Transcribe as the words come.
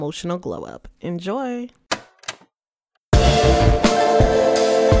Emotional Glow Up. Enjoy.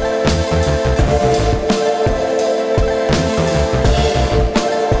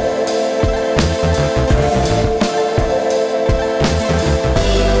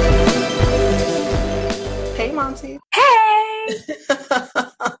 Hey, Monty. Hey!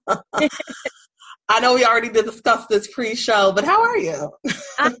 I know we already did discuss this pre-show, but how are you?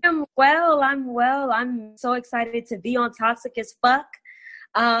 I'm well. I'm so excited to be on Toxic as Fuck.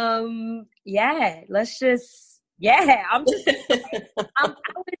 I'm just I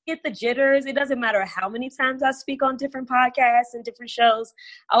always get the jitters. It doesn't matter how many times I speak on different podcasts and different shows.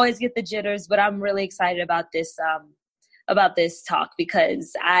 I always get the jitters, but I'm really excited about this talk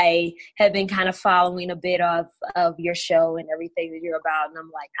because I have been kind of following a bit of your show and everything that you're about. And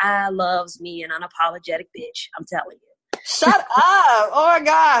I'm like, I loves me an unapologetic bitch. I'm telling you. Shut up. Oh my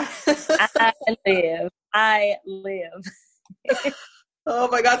God. I live. Oh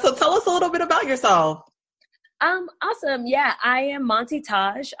my God. So tell us a little bit about yourself. Awesome. Yeah, I am Monty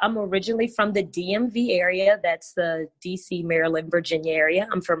Taj. I'm originally from the DMV area. That's the DC, Maryland, Virginia area.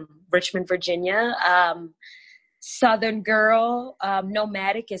 I'm from Richmond, Virginia. Southern girl,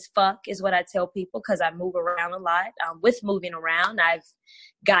 nomadic as fuck is what I tell people because I move around a lot. With moving around, I've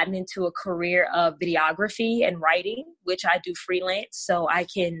gotten into a career of videography and writing, which I do freelance, so I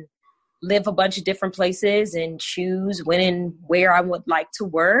can live a bunch of different places and choose when and where I would like to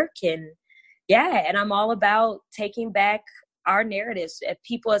work. And I'm all about taking back our narratives,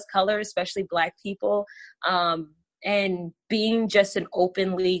 people as color, especially Black people, and being just an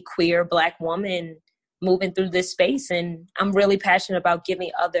openly queer Black woman moving through this space. And I'm really passionate about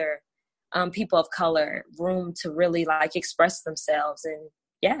giving other people of color room to really express themselves. And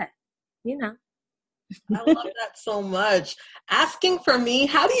I love that so much. Asking for me,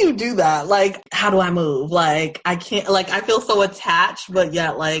 how do you do that? How do I move? I can't, I feel so attached, but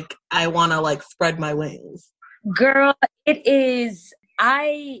yet I want to spread my wings. Girl, it is,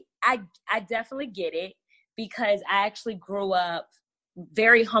 I definitely get it because I actually grew up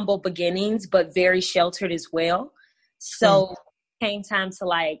very humble beginnings, but very sheltered as well. So came time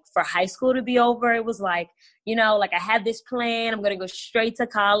to for high school to be over, it was I had this plan, I'm going to go straight to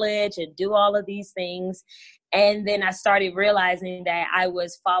college and do all of these things. And then I started realizing that I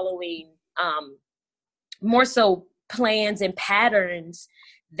was following more so plans and patterns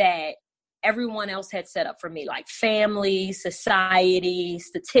that everyone else had set up for me, like family, society,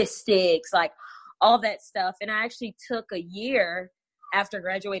 statistics, all that stuff. And I actually took a year after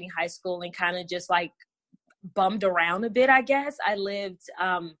graduating high school and kind of just bummed around a bit, I guess. I lived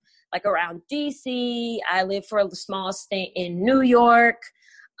around DC. I lived for a small stint in New York.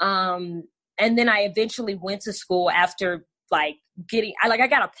 And then I eventually went to school after I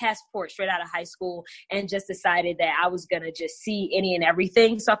got a passport straight out of high school and just decided that I was going to just see any and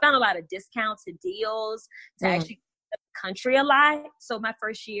everything. So I found a lot of discounts and deals to actually get the country a lot. So my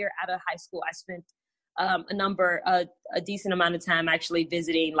first year out of high school, I spent a decent amount of time actually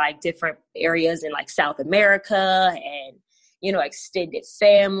visiting different areas in South America and, extended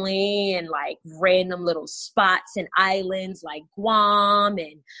family and random little spots and islands like Guam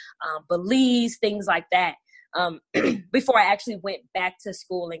and Belize, things like that. Before I actually went back to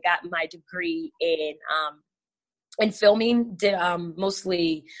school and got my degree in filming, did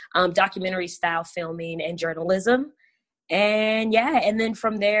mostly documentary style filming and journalism. And then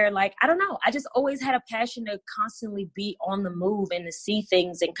from there, I don't know, I just always had a passion to constantly be on the move and to see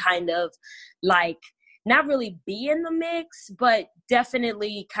things and kind of not really be in the mix, but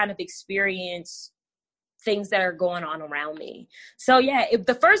definitely kind of experience things that are going on around me. So if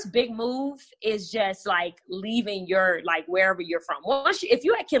the first big move is just leaving your wherever you're from. If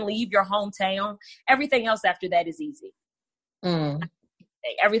you can leave your hometown, everything else after that is easy.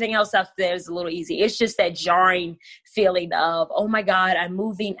 Everything else up there is a little easy. It's just that jarring feeling of, oh my God, I'm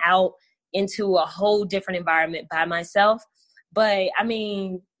moving out into a whole different environment by myself. But I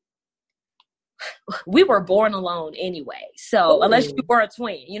mean, we were born alone anyway. So unless you were a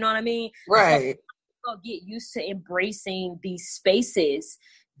twin, you know what I mean? Right. So get used to embracing these spaces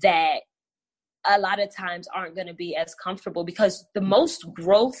that a lot of times aren't going to be as comfortable, because the most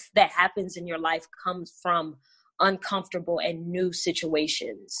growth that happens in your life comes from uncomfortable and new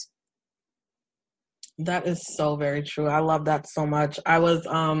situations. That is so very true. I love that so much. I was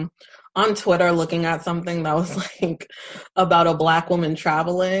on Twitter looking at something that was about a Black woman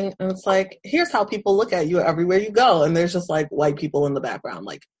traveling, and it's here's how people look at you everywhere you go, and there's just white people in the background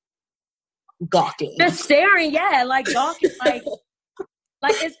gawking, just staring, gawking,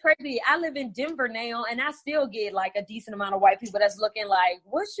 it's crazy. I live in Denver now, and I still get a decent amount of white people that's looking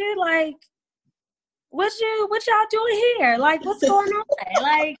what's your what y'all doing here? Like, what's going on?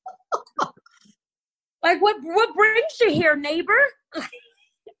 Like what brings you here, neighbor?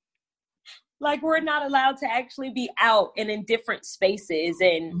 Like, we're not allowed to actually be out and in different spaces.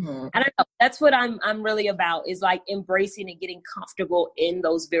 And I don't know, that's what I'm really about, is like embracing and getting comfortable in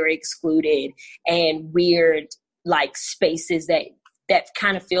those very excluded and weird like spaces that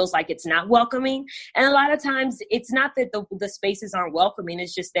kind of feels like it's not welcoming. And a lot of times it's not that the spaces aren't welcoming,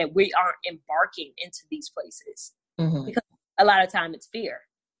 it's just that we aren't embarking into these places. Because a lot of time it's fear.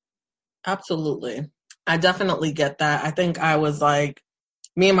 Absolutely. I definitely get that. I think I was like,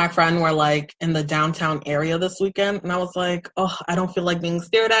 me and my friend were like in the downtown area this weekend, and I was like, oh, I don't feel like being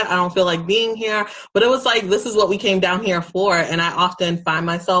stared at. I don't feel like being here. But it was like, this is what we came down here for. And I often find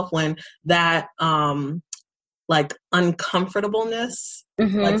myself when that like uncomfortableness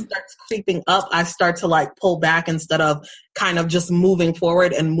like starts creeping up, I start to like pull back instead of kind of just moving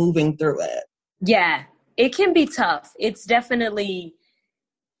forward and moving through it. Yeah, it can be tough. It's definitely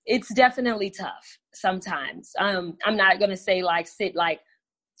tough sometimes. I'm not going to say like sit like,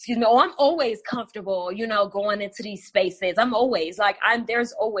 excuse me, I'm always comfortable, going into these spaces. I'm always like,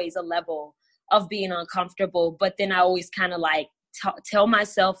 there's always a level of being uncomfortable, but then I always kind of like tell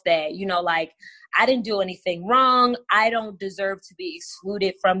myself that, like, I didn't do anything wrong. I don't deserve to be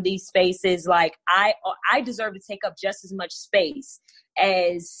excluded from these spaces. Like, I deserve to take up just as much space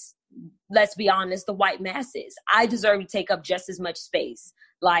as, let's be honest, the white masses. I deserve to take up just as much space.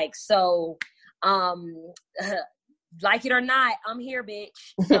 Like, so, like it or not, I'm here,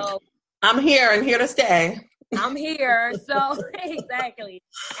 bitch. So I'm here and here to stay. I'm here. So exactly.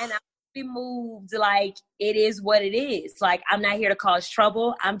 And be moved, like, it is what it is. Like, I'm not here to cause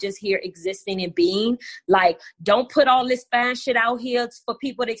trouble. I'm just here existing and being. Like, don't put all this fine shit out here for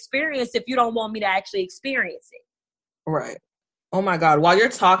people to experience if you don't want me to actually experience it. Right. Oh my God. While you're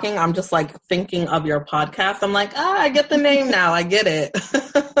talking, I'm just like thinking of your podcast. I'm like, I get the name now. I get it.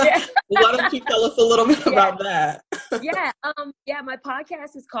 Yeah. Why don't you tell us a little bit about that? My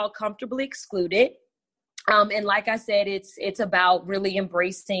podcast is called Comfortably Excluded. And like I said, it's about really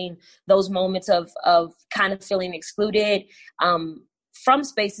embracing those moments of kind of feeling excluded from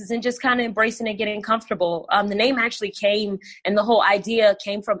spaces and just kind of embracing and getting comfortable. The name actually came, and the whole idea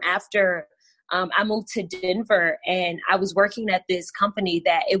came from after I moved to Denver, and I was working at this company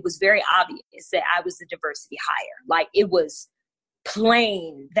that it was very obvious that I was a diversity hire. Like, it was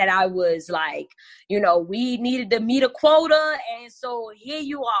plain that I was like, we needed to meet a quota, and so here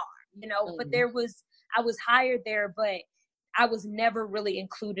you are, but I was hired there, but I was never really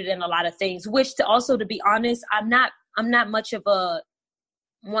included in a lot of things, which to be honest, I'm not much of a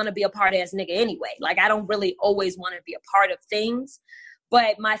want to be a part ass nigga anyway. Like, I don't really always want to be a part of things.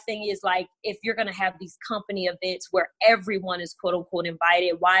 But my thing is, like, if you're going to have these company events where everyone is quote unquote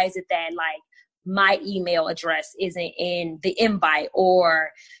invited, why is it that like my email address isn't in the invite,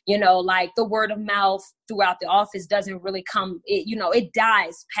 or, like the word of mouth throughout the office doesn't really come, it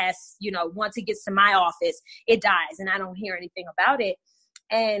dies past, once it gets to my office, it dies and I don't hear anything about it.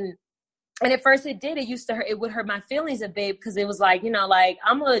 And at first it did, it would hurt my feelings a bit, because it was like, like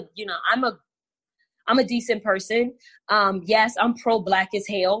I'm a decent person. Yes, I'm pro-Black as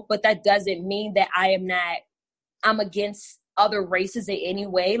hell, but that doesn't mean that I'm against other races in any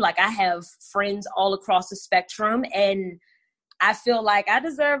way. Like, I have friends all across the spectrum, and I feel like I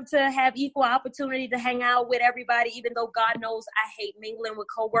deserve to have equal opportunity to hang out with everybody, even though God knows I hate mingling with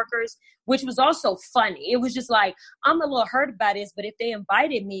coworkers, which was also funny. It was just like, I'm a little hurt about this, but if they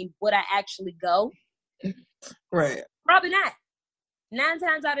invited me, would I actually go? Right. Probably not. 9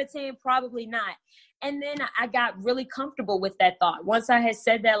 times out of 10, probably not. And then I got really comfortable with that thought. Once I had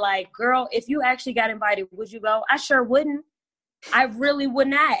said that, like, girl, if you actually got invited, would you go? I sure wouldn't. I really would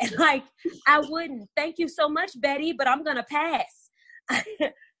not. Like, I wouldn't. Thank you so much, Betty, but I'm going to pass.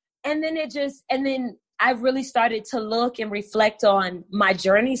 And then I really started to look and reflect on my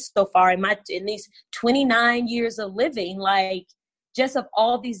journey so far in these 29 years of living, like, just of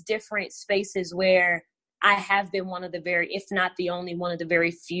all these different spaces where I have been one of the very, if not the only one of the very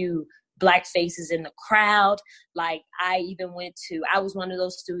few Black faces in the crowd. Like, I was one of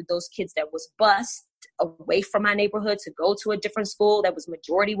those kids that was bused away from my neighborhood to go to a different school that was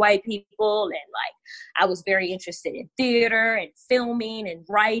majority white people. And like, I was very interested in theater and filming and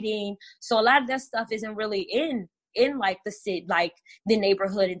writing. So a lot of that stuff isn't really in like the city, like the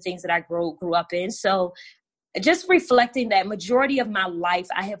neighborhood and things that I grew up in. So just reflecting that majority of my life,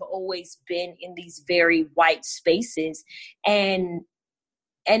 I have always been in these very white spaces. And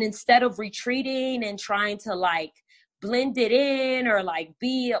instead of retreating and trying to like blend it in or like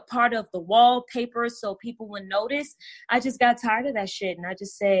be a part of the wallpaper so people would notice, I just got tired of that shit. And I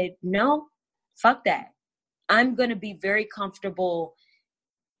just said, no, fuck that. I'm going to be very comfortable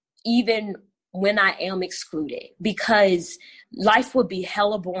even when I am excluded, because life would be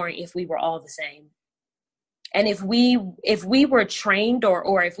hella boring if we were all the same. And if we were trained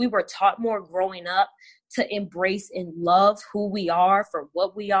or if we were taught more growing up to embrace and love who we are for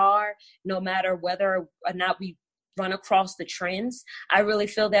what we are, no matter whether or not we run across the trends, I really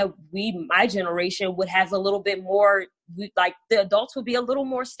feel that my generation would have a little bit more, like the adults would be a little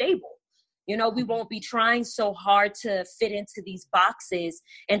more stable. You know, we won't be trying so hard to fit into these boxes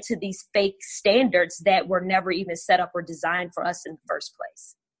and to these fake standards that were never even set up or designed for us in the first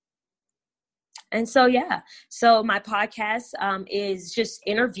place. And so, yeah, so my podcast is just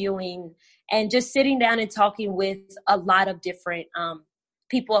interviewing and just sitting down and talking with a lot of different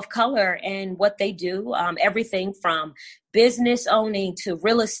people of color and what they do, everything from business owning to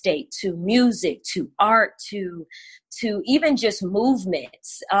real estate to music to art to even just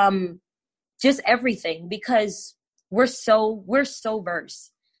movements, just everything, because we're so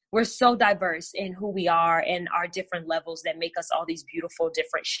diverse. We're so diverse in who we are and our different levels that make us all these beautiful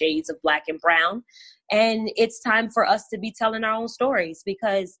different shades of Black and brown. And it's time for us to be telling our own stories,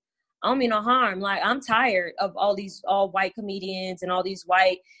 because I don't mean no harm. Like, I'm tired of all these all white comedians and all these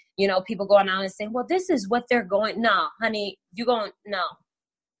white, you know, people going out and saying, well, this is what they're going. No, honey, you going, no.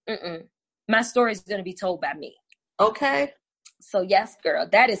 My story is going to be told by me. Okay. So yes, girl,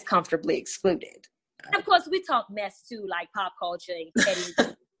 that is comfortably excluded. And of course, we talk mess too, like pop culture and petty,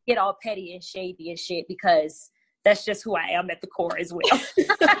 get all petty and shady and shit, because that's just who I am at the core as well.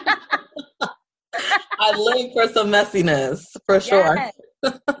 I live for some messiness, for sure. Yes.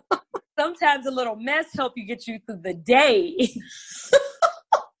 Sometimes a little mess help you get you through the day.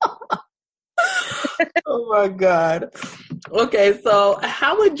 Oh my God. Okay, so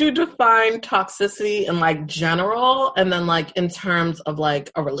how would you define toxicity in like general and then like in terms of like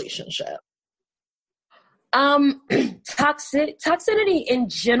a relationship? Toxicity in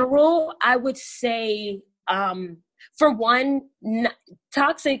general, I would say, for one,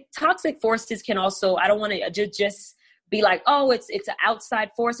 toxic forces can also, I don't want to just be like, oh, it's an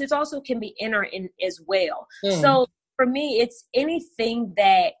outside force. It also can be inner in as well. So for me, it's anything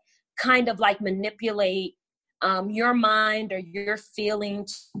that kind of like manipulate your mind or your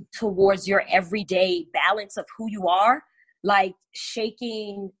feelings towards your everyday balance of who you are, like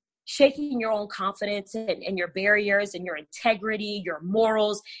shaking your own confidence and your barriers and your integrity, your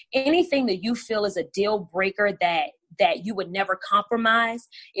morals, anything that you feel is a deal breaker that you would never compromise.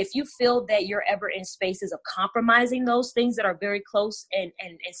 If you feel that you're ever in spaces of compromising those things that are very close and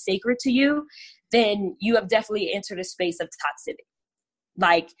sacred to you, then you have definitely entered a space of toxicity.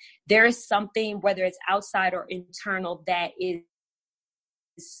 Like, there is something, whether it's outside or internal, that is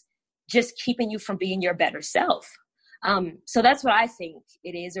just keeping you from being your better self. So that's what I think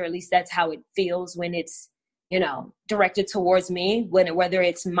it is, or at least that's how it feels when it's, you know, directed towards me, whether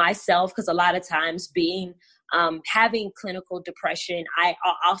it's myself, because a lot of times having clinical depression, I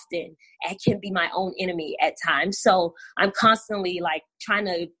can be my own enemy at times. So I'm constantly like trying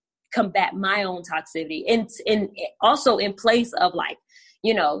to combat my own toxicity and also in place of like,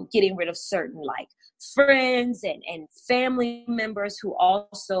 you know, getting rid of certain like friends and family members who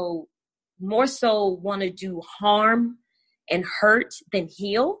also more so want to do harm and hurt than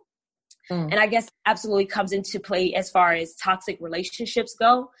heal. And I guess absolutely comes into play as far as toxic relationships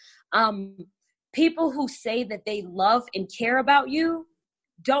go. People who say that they love and care about you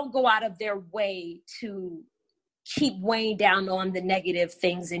don't go out of their way to keep weighing down on the negative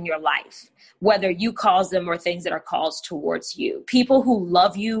things in your life, whether you cause them or things that are caused towards you. People who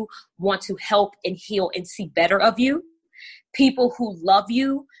love you want to help and heal and see better of you. People who love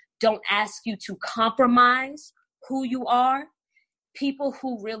you don't ask you to compromise who you are. People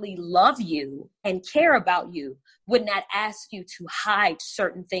who really love you and care about you would not ask you to hide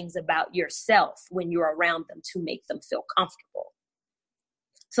certain things about yourself when you're around them to make them feel comfortable.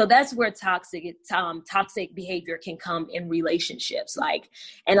 So that's where toxic behavior can come in relationships. Like,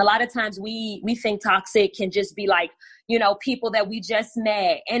 and a lot of times we think toxic can just be like, you know, people that we just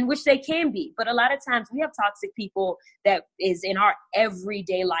met, and which they can be. But a lot of times we have toxic people that is in our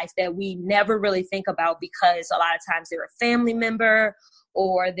everyday life that we never really think about, because a lot of times they're a family member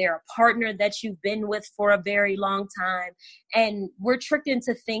or they're a partner that you've been with for a very long time. And we're tricked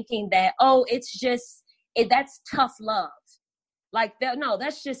into thinking that, oh, it's just, that's tough love. Like, that, no,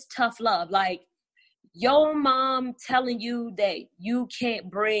 that's just tough love. Like, your mom telling you that you can't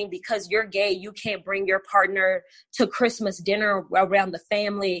bring, because you're gay, you can't bring your partner to Christmas dinner around the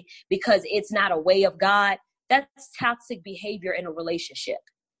family because it's not a way of God. That's toxic behavior in a relationship.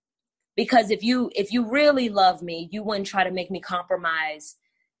 Because if you really love me, you wouldn't try to make me compromise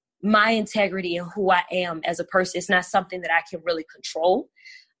my integrity and who I am as a person. It's not something that I can really control.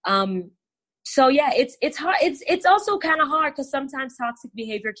 So yeah, it's hard. It's also kind of hard because sometimes toxic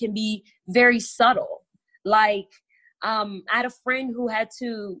behavior can be very subtle. Like, I had a friend who had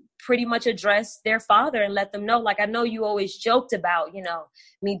to pretty much address their father and let them know, like, I know you always joked about, you know,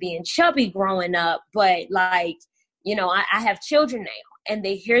 me being chubby growing up, but like, you know, I have children now, and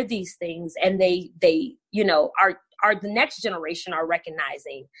they hear these things, and they, you know, are the next generation are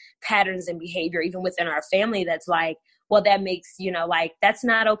recognizing patterns and behavior even within our family. That's like, well, that makes, you know, like, that's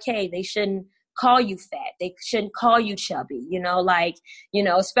not okay. They shouldn't call you fat. They shouldn't call you chubby, you know, like, you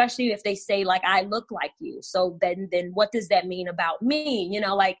know, especially if they say like, I look like you. So then what does that mean about me? You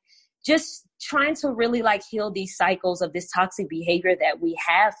know, like, just trying to really like heal these cycles of this toxic behavior that we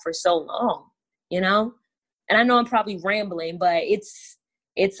have for so long, you know? And I know I'm probably rambling, but it's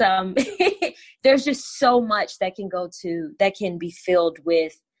there's just so much that can be filled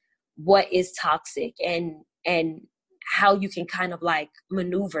with what is toxic and how you can kind of like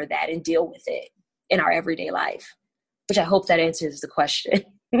maneuver that and deal with it in our everyday life, which I hope that answers the question.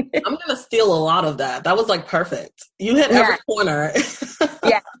 I'm going to steal a lot of that. That was like perfect. You hit every corner.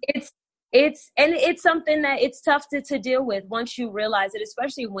 Yeah, it's something that it's tough to deal with once you realize it,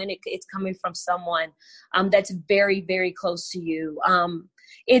 especially when it's coming from someone that's very, very close to you.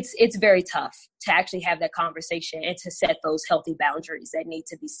 It's very tough to actually have that conversation and to set those healthy boundaries that need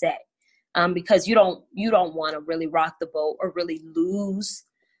to be set. Because you don't want to really rock the boat or really lose.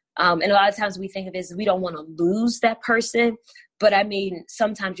 And a lot of times we think of it as we don't want to lose that person. But I mean,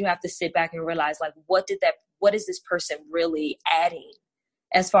 sometimes you have to sit back and realize, like, what is this person really adding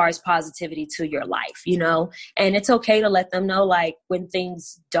as far as positivity to your life, you know? And it's okay to let them know, like, when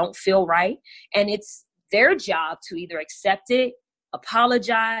things don't feel right. And it's their job to either accept it,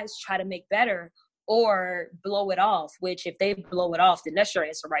 apologize, try to make better, or blow it off, which if they blow it off, then that's your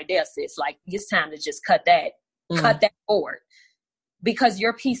answer right there, sis. Like, it's time to just cut that forward. Because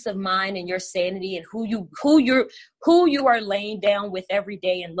your peace of mind and your sanity and who you are laying down with every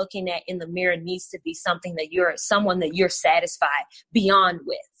day and looking at in the mirror needs to be someone that you're satisfied beyond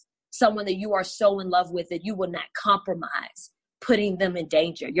with, someone that you are so in love with that you will not compromise putting them in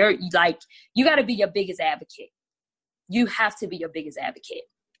danger. You got to be your biggest advocate. You have to be your biggest advocate.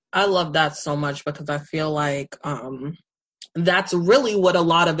 I love that so much because I feel like that's really what a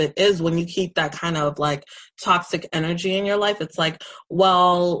lot of it is when you keep that kind of like toxic energy in your life. It's like,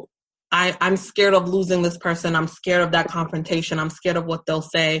 well, I'm scared of losing this person. I'm scared of that confrontation. I'm scared of what they'll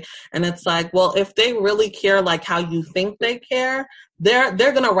say. And it's like, well, if they really care like how you think they care, they're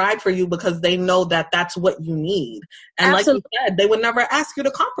going to ride for you because they know that that's what you need. And Absolutely. Like you said, they would never ask you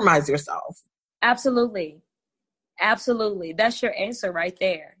to compromise yourself. Absolutely. Absolutely. That's your answer right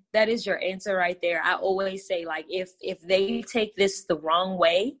there. That is your answer right there. I always say, like, if they take this the wrong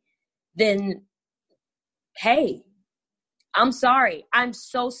way, then, hey, I'm sorry. I'm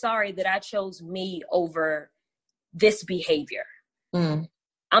so sorry that I chose me over this behavior.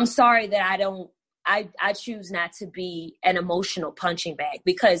 I'm sorry that I choose not to be an emotional punching bag,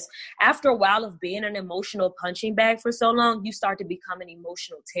 because after a while of being an emotional punching bag for so long, you start to become an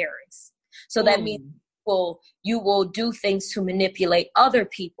emotional terrorist. So that means you will do things to manipulate other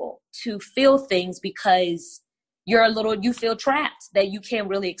people to feel things because you feel trapped, that you can't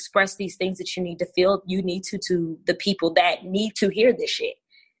really express these things that you need to feel. You need to the people that need to hear this shit.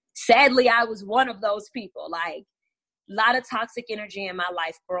 Sadly, I was one of those people. Like, a lot of toxic energy in my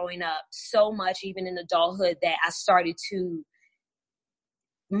life growing up, so much even in adulthood, that I started to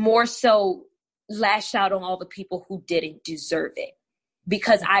more so lash out on all the people who didn't deserve it,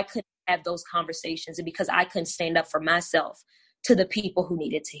 because I couldn't have those conversations and because I couldn't stand up for myself to the people who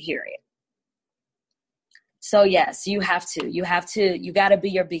needed to hear it. So yes, you got to be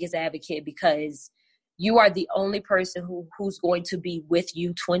your biggest advocate, because you are the only person who's going to be with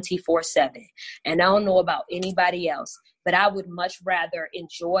you 24/7. And I don't know about anybody else, but I would much rather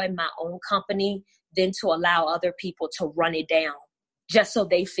enjoy my own company than to allow other people to run it down just so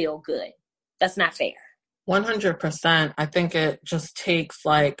they feel good. That's not fair. 100%. I think it just takes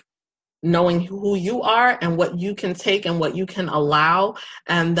like knowing who you are and what you can take and what you can allow,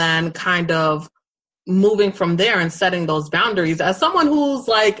 and then kind of moving from there and setting those boundaries. As someone who's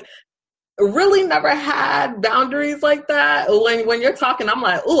like really never had boundaries like that, when you're talking, I'm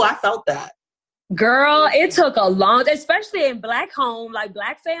like, ooh, I felt that. Girl, it took a long, especially in Black home, like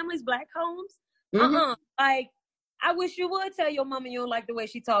Black families, Black homes. Like, I wish you would tell your mama you don't like the way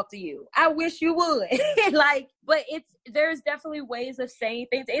she talked to you. I wish you would. But there's definitely ways of saying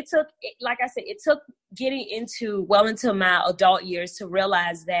things. Like I said, it took getting into my adult years to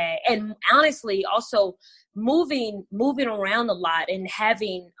realize that. And honestly, also moving around a lot and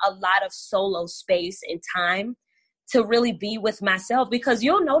having a lot of solo space and time to really be with myself, because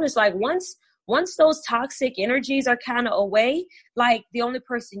you'll notice like once those toxic energies are kind of away, like the only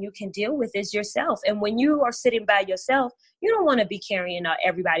person you can deal with is yourself. And when you are sitting by yourself, you don't want to be carrying out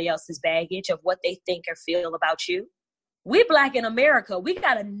everybody else's baggage of what they think or feel about you. We Black in America, we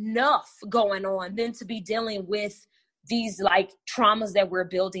got enough going on than to be dealing with these like traumas that we're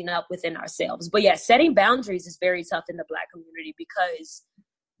building up within ourselves. But yeah, setting boundaries is very tough in the Black community because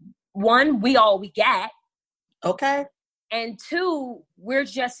one, we all we got. Okay. And two, we're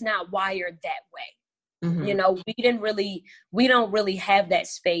just not wired that way. Mm-hmm. You know, we don't really have that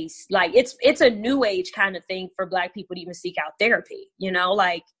space. Like it's a new age kind of thing for Black people to even seek out therapy. You know,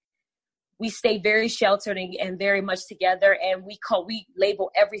 like we stay very sheltered and very much together, and we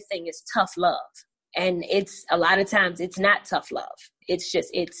label everything as tough love. And it's a lot of times it's not tough love. It's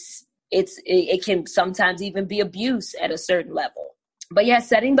just, it can sometimes even be abuse at a certain level. But yeah,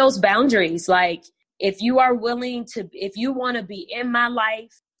 setting those boundaries, like, if you are willing to, if you want to be in my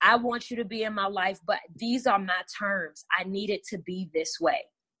life, I want you to be in my life, but these are my terms. I need it to be this way.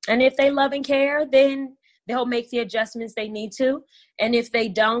 And if they love and care, then they'll make the adjustments they need to. And if they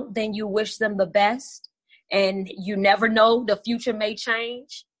don't, then you wish them the best. And you never know, the future may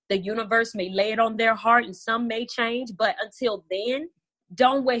change. The universe may lay it on their heart and some may change. But until then,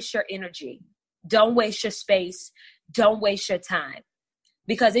 don't waste your energy. Don't waste your space. Don't waste your time.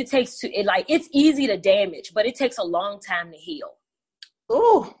 Because it's easy to damage, but it takes a long time to heal.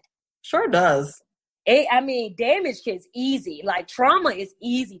 Ooh, sure does. Damage is easy. Like trauma is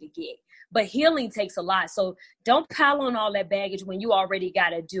easy to get, but healing takes a lot. So don't pile on all that baggage when you already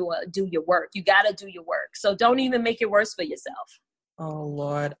got to do your work. You got to do your work. So don't even make it worse for yourself. Oh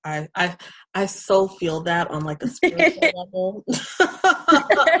Lord, I so feel that on like a spiritual level.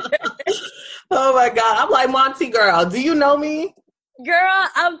 Oh my God, I'm like Monty girl. Do you know me? Girl,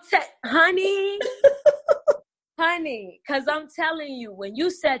 honey, because I'm telling you, when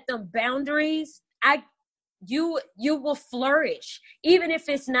you set them boundaries, you will flourish. Even if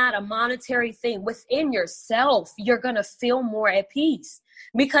it's not a monetary thing within yourself, you're going to feel more at peace.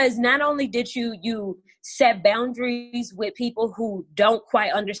 Because not only did you set boundaries with people who don't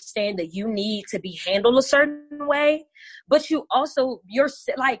quite understand that you need to be handled a certain way, but you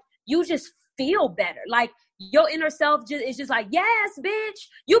just feel better. Like, your inner self is just like, yes, bitch,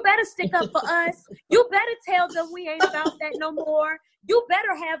 you better stick up for us. You better tell them we ain't about that no more. You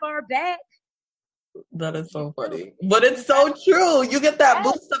better have our back. That is so funny. But it's so true. You get that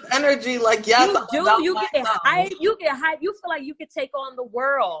boost of energy. Like, yes, you get hype. You get hype. You feel like you could take on the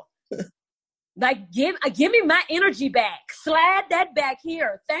world. Like, give me my energy back. Slide that back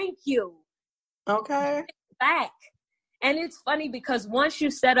here. Thank you. Okay. Back. And it's funny because once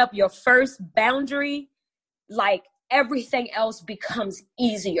you set up your first boundary, like everything else becomes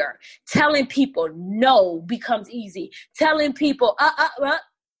easier. Telling people no becomes easy. Telling people,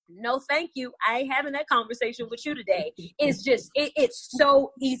 no, thank you. I ain't having that conversation with you today. It's just, it's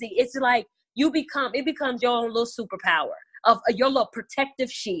so easy. It's like it becomes your own little superpower of your little protective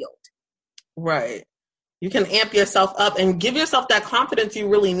shield. Right. You can amp yourself up and give yourself that confidence you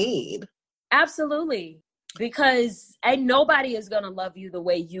really need. Absolutely. Because nobody is going to love you the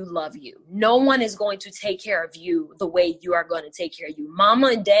way you love you. No one is going to take care of you the way you are going to take care of you. Mama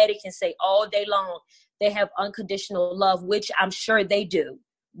and daddy can say all day long they have unconditional love, which I'm sure they do.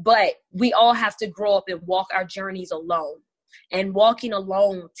 But we all have to grow up and walk our journeys alone. And walking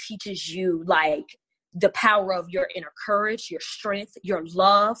alone teaches you like the power of your inner courage, your strength, your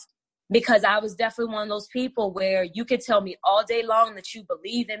love. Because I was definitely one of those people where you could tell me all day long that you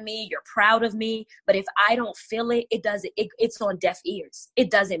believe in me, you're proud of me. But if I don't feel it, it's on deaf ears.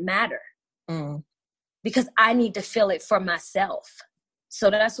 It doesn't matter. Because I need to feel it for myself. So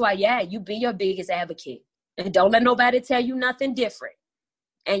that's why, you be your biggest advocate. And don't let nobody tell you nothing different.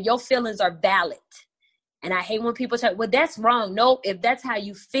 And your feelings are valid. And I hate when people say, well, that's wrong. No, if that's how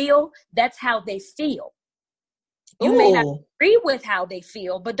you feel, that's how they feel. You may not agree with how they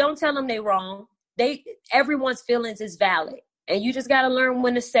feel, but don't tell them they're wrong. Everyone's feelings is valid. And you just got to learn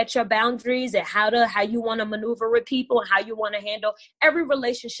when to set your boundaries and how you want to maneuver with people and how you want to handle every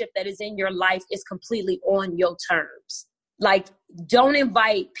relationship that is in your life is completely on your terms. Like, don't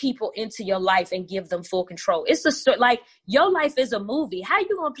invite people into your life and give them full control. It's like your life is a movie. How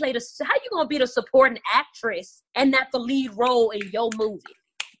you going to be the supporting actress and not the lead role in your movie?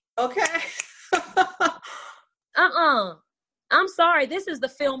 Okay. I'm sorry. This is the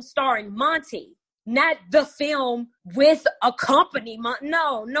film starring Monty, not the film with a company.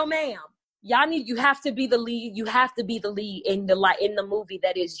 No, no, ma'am. You have to be the lead. You have to be the lead in the movie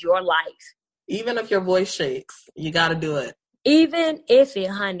that is your life. Even if your voice shakes, you got to do it. Even if it,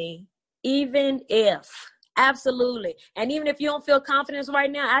 honey. Even if. Absolutely. And even if you don't feel confidence right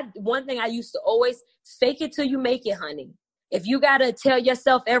now, one thing I used to always fake it till you make it, honey. If you got to tell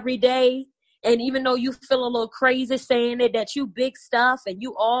yourself every day, and even though you feel a little crazy saying it, that you big stuff and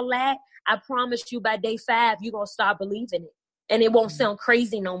you all that, I promise you by day 5, you're going to start believing it. And it won't sound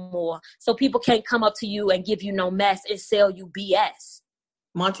crazy no more. So people can't come up to you and give you no mess and sell you BS.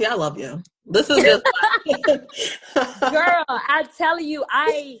 Monty, I love you. This is just girl, I tell you,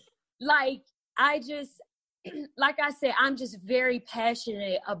 like I said, I'm just very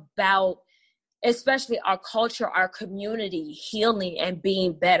passionate about especially our culture, our community healing and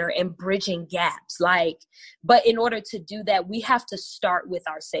being better and bridging gaps. But in order to do that, we have to start with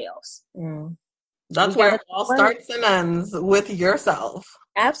ourselves. That's where it all starts and ends, with yourself.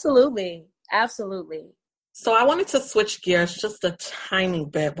 Absolutely. Absolutely. So I wanted to switch gears just a tiny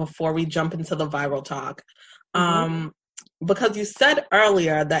bit before we jump into the viral talk. Because you said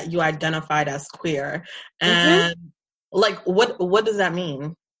earlier that you identified as queer, and what does that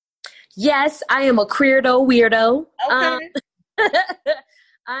mean? Yes, I am a queerdo weirdo. Okay.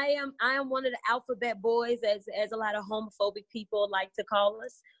 I am one of the alphabet boys, as a lot of homophobic people like to call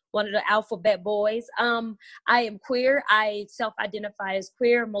us. One of the alphabet boys. I am queer. I self-identify as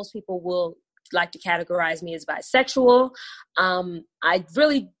queer. Most people will like to categorize me as bisexual. I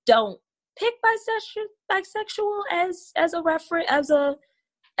really don't pick bisexual as a reference,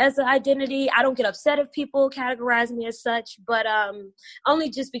 as an identity. I don't get upset if people categorize me as such, but only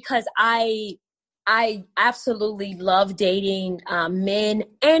just because I absolutely love dating men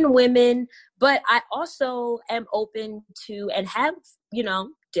and women, but I also am open to and have,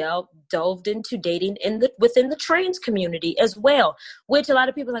 delved into dating within the trans community as well, which a lot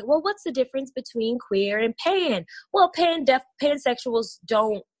of people are like, well, what's the difference between queer and pan? Well, pansexuals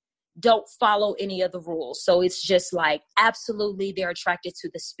don't follow any of the rules. So it's just like, absolutely, they're attracted to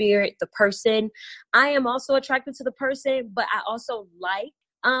the spirit, the person. I am also attracted to the person, but I also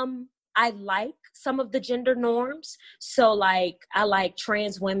I like some of the gender norms. So like, I like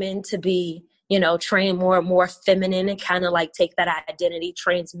trans women to be, train more feminine and kind of like take that identity.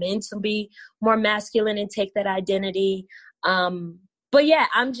 Trans men to be more masculine and take that identity. But yeah,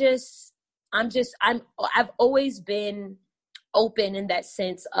 I've always been open in that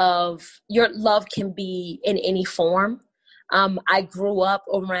sense of your love can be in any form. I grew up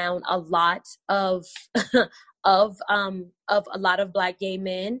around a lot of of a lot of Black gay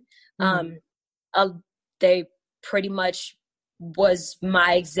men. They pretty much was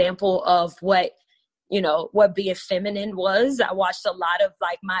my example of what being feminine was. I watched a lot of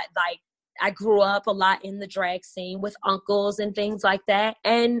I grew up a lot in the drag scene with uncles and things like that.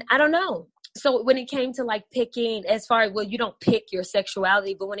 And I don't know. So when it came to like picking, as far as, well, you don't pick your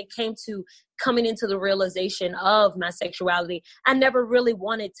sexuality, but when it came to coming into the realization of my sexuality, I never really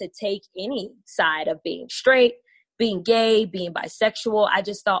wanted to take any side of being straight, being gay, being bisexual. I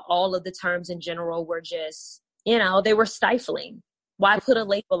just thought all of the terms in general were just, they were stifling. Why put a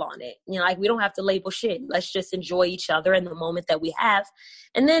label on it? We don't have to label shit. Let's just enjoy each other in the moment that we have.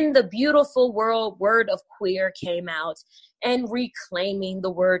 And then the beautiful word of queer came out, and reclaiming the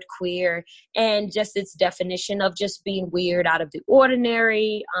word queer and just its definition of just being weird, out of the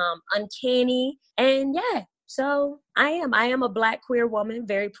ordinary, uncanny. And yeah, so I am a Black queer woman,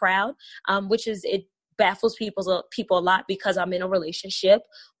 very proud, it baffles people a lot because I'm in a relationship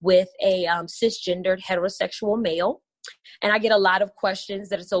with a cisgendered heterosexual male. And I get a lot of questions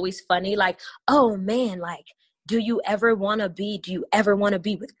that it's always funny, like, oh man, like, do you ever want to be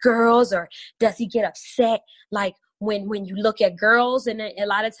with girls, or does he get upset like when you look at girls? And a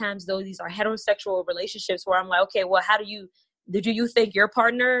lot of times though, these are heterosexual relationships where I'm like, okay, well, do you think your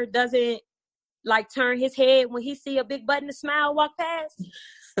partner doesn't like turn his head when he see a big butt and a smile walk past?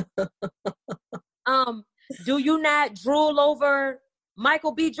 Do you not drool over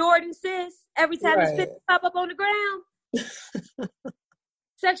Michael B. Jordan, sis, every time his picture pop up on the ground?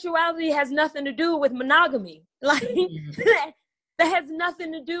 Sexuality has nothing to do with monogamy. Like that has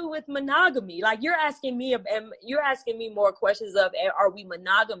nothing to do with monogamy. Like you're asking me more questions of, are we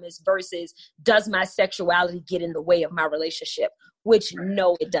monogamous versus does my sexuality get in the way of my relationship? Which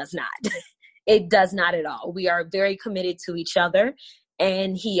no, it does not. It does not at all. We are very committed to each other.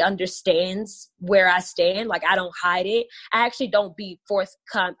 And he understands where I stand. Like, I don't hide it. I actually don't be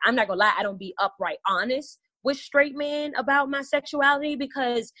forthcoming. I'm not gonna lie. I don't be upright honest with straight men about my sexuality,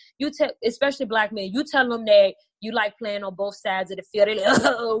 because especially Black men, you tell them that you like playing on both sides of the field. They're like,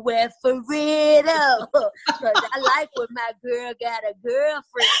 oh, well, for real, because I like when my girl got a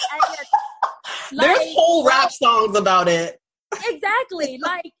girlfriend. There's whole rap songs about it. Exactly.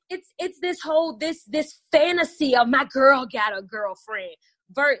 Like it's this whole this fantasy of my girl got a girlfriend.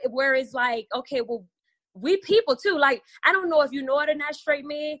 Whereas like, okay, well, we people too. Like, I don't know if you know it or not, straight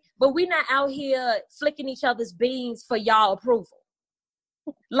men, but we not out here flicking each other's beans for y'all approval.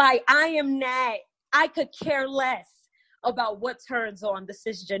 Like, I could care less about what turns on the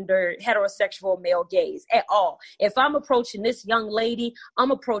cisgender heterosexual male gaze at all. If I'm approaching this young lady,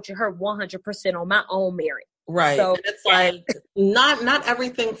 I'm approaching her 100% on my own merit. Right. So, and it's like not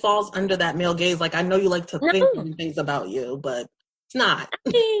everything falls under that male gaze. Like, I know you like to think things about you, but it's not.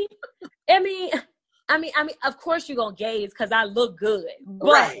 I mean, of course you're gonna gaze because I look good.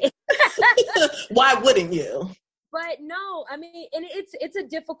 But right. Why wouldn't you? But no, I mean, and it's a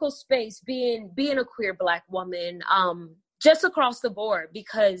difficult space being a queer Black woman, just across the board,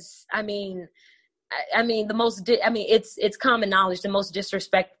 because it's common knowledge the most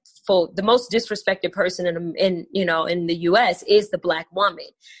disrespected person in the US is the Black woman.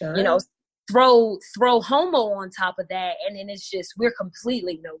 Sure. You know, throw homo on top of that, and then it's just, we're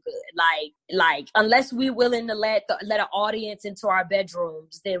completely no good. Like unless we're willing to let an audience into our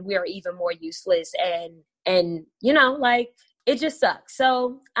bedrooms, then we're even more useless. And you know, like, it just sucks.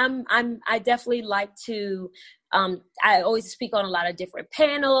 So I definitely like to I always speak on a lot of different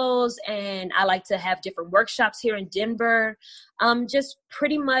panels, and I like to have different workshops here in Denver, just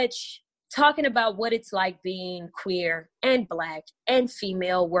pretty much talking about what it's like being queer and Black and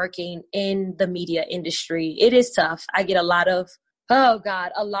female working in the media industry. It is tough. I get a lot of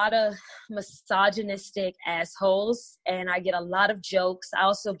misogynistic assholes, and I get a lot of jokes. I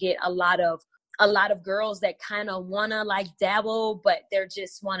also get a lot of girls that kind of want to like dabble, but they're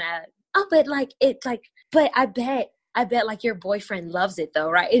just want to, but I bet like your boyfriend loves it though,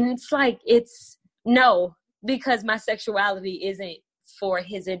 right? And it's like, no, because my sexuality isn't for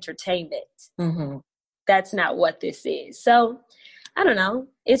his entertainment. Mm-hmm. That's not what this is. So I don't know.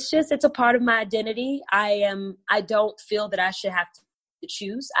 It's a part of my identity. I don't feel that I should have to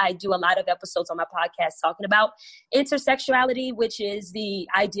choose. I do a lot of episodes on my podcast talking about intersexuality, which is the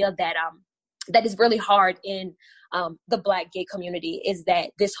idea that is really hard in the Black gay community, is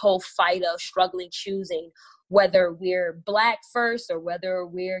that this whole fight of struggling, choosing whether we're Black first or whether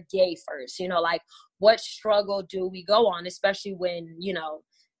we're gay first. You know, like, what struggle do we go on, especially when, you know,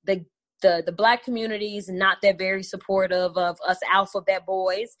 the Black community is not that very supportive of us alphabet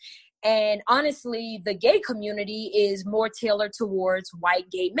boys. And honestly, the gay community is more tailored towards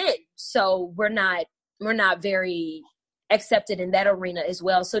white gay men. So we're not very accepted in that arena as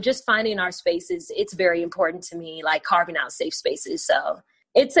well. So just finding our spaces, it's very important to me, like carving out safe spaces. So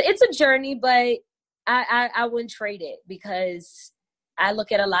it's a journey, but I wouldn't trade it, because I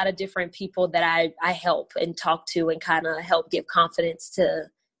look at a lot of different people that I help and talk to and kind of help give confidence to,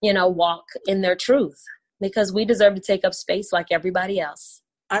 you know, walk in their truth, because we deserve to take up space like everybody else.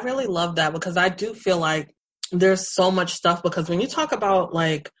 I really love that, because I do feel like there's so much stuff, because when you talk about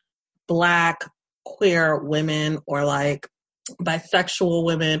like Black queer women or like bisexual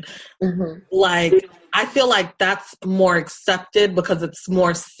women, mm-hmm. like, I feel like that's more accepted because it's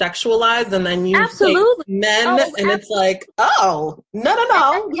more sexualized, and then you absolutely take men, and absolutely. It's like, oh,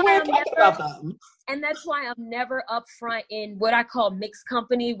 no, we weren't talking about them. And that's why I'm never upfront in what I call mixed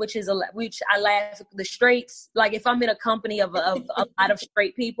company, which I laugh the straights. Like, if I'm in a company of a lot of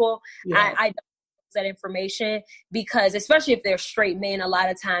straight people, yeah. I don't use that information, because especially if they're straight men, a lot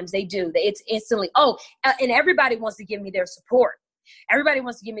of times they do. It's instantly, and everybody wants to give me their support. Everybody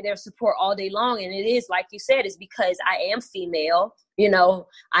wants to give me their support all day long. And it is, like you said, is because I am female, you know,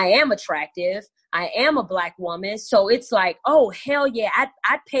 I am attractive, I am a Black woman. So it's like, oh, hell yeah,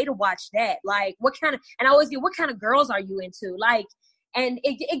 I'd pay to watch that. Like, and I always get, what kind of girls are you into? Like, and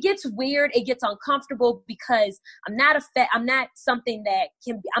it gets weird. It gets uncomfortable, because I'm not something that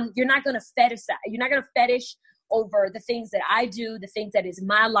you're not going to fetishize. You're not going to fetish over the things that I do, the things that is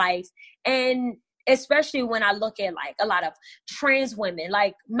my life. And especially when I look at like a lot of trans women,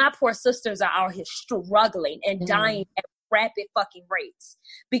 like my poor sisters are out here struggling and dying at rapid fucking rates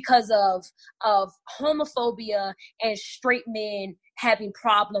because of homophobia and straight men having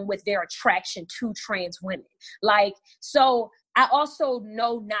problem with their attraction to trans women. Like, so I also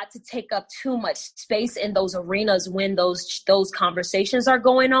know not to take up too much space in those arenas when those conversations are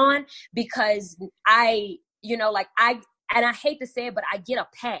going on, because I hate to say it, but I get a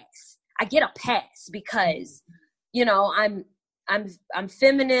pass because, you know, I'm I'm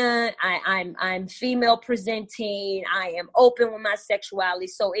feminine. I'm female presenting. I am open with my sexuality.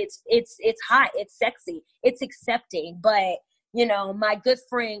 So it's hot. It's sexy. It's accepting. But you know, my good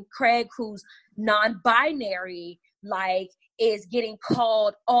friend Craig, who's non-binary, like, is getting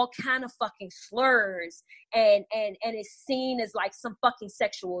called all kind of fucking slurs and is seen as like some fucking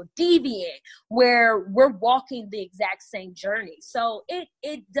sexual deviant, where we're walking the exact same journey. So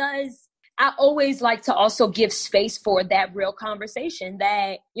it does. I always like to also give space for that real conversation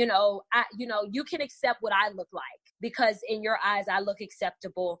that, you know, you can accept what I look like because in your eyes, I look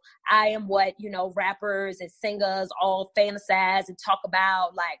acceptable. I am what, you know, rappers and singers all fantasize and talk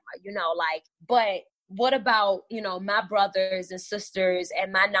about, like, you know, like, but what about, you know, my brothers and sisters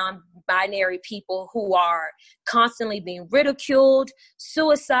and my non-binary people who are constantly being ridiculed?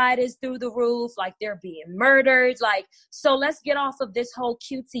 Suicide is through the roof, like they're being murdered. Like, so let's get off of this whole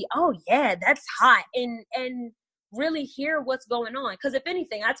cutesy, oh yeah, that's hot, and really hear what's going on. Because if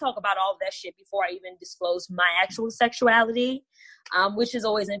anything, I talk about all of that shit before I even disclose my actual sexuality, which is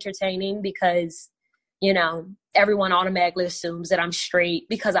always entertaining because, you know, everyone automatically assumes that I'm straight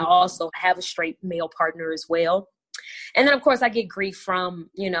because I also have a straight male partner as well. And then, of course, I get grief from,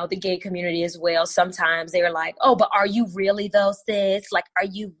 you know, the gay community as well. Sometimes they're like, oh, but are you really though, sis? Like, are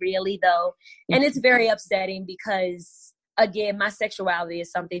you really though? And it's very upsetting because, again, my sexuality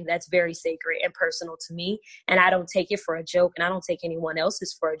is something that's very sacred and personal to me. And I don't take it for a joke, and I don't take anyone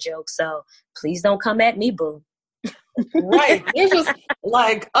else's for a joke. So please don't come at me, boo. Right. It's just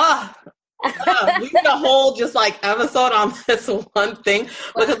like, we need a whole just like episode on this one thing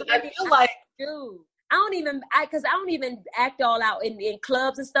because I feel like I don't even act all out in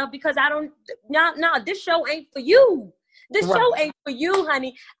clubs and stuff because I don't. No, this show ain't for you. This show ain't for you,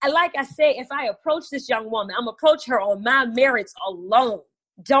 honey. And like I said, if I approach this young woman, I'm approach her on my merits alone.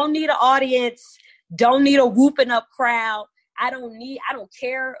 Don't need an audience. Don't need a whooping up crowd. I don't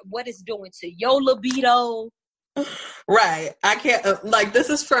care what it's doing to your libido. Right. I can't, like, this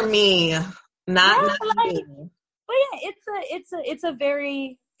is for me, not like, me. But yeah,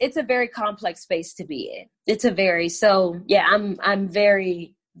 it's a very complex space to be in. I'm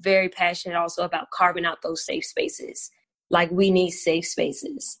very, very passionate also about carving out those safe spaces. Like, we need safe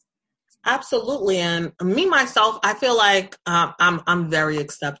spaces. Absolutely. And me, myself, I feel like I'm very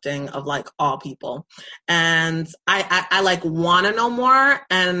accepting of like all people. And I like want to know more.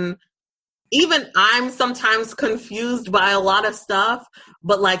 And even I'm sometimes confused by a lot of stuff,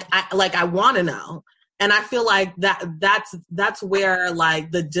 but I want to know. And I feel like that's where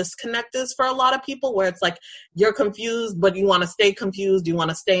like the disconnect is for a lot of people, where it's like you're confused, but you want to stay confused. You want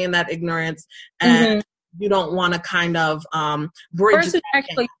to stay in that ignorance, and you don't want to kind of bridge. Versus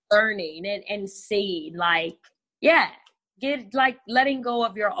actually learning and seeing, like, get like letting go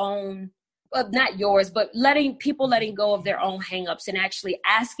of your own. Not yours, but letting go of their own hangups and actually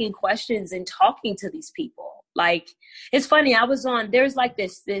asking questions and talking to these people. Like, it's funny. There's like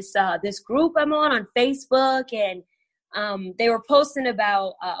this group I'm on Facebook, and they were posting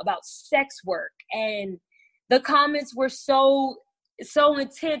about sex work, and the comments were so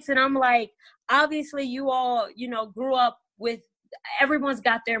intense. And I'm like, obviously you all, you know, grew up with, everyone's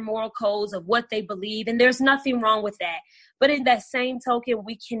got their moral codes of what they believe, and there's nothing wrong with that. But in that same token,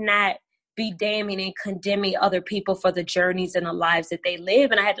 we cannot be damning and condemning other people for the journeys and the lives that they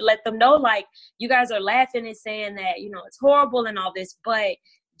live. And I had to let them know, like, you guys are laughing and saying that, you know, it's horrible and all this, but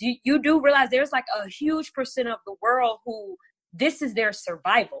you do realize there's like a huge percent of the world who this is their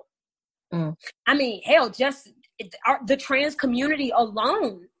survival. I mean, hell, just the trans community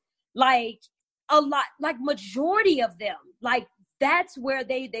alone, like a lot, like majority of them, like that's where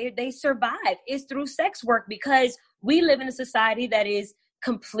they survive, is through sex work, because we live in a society that is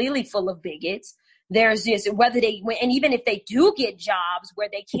completely full of bigots. There's just and even if they do get jobs where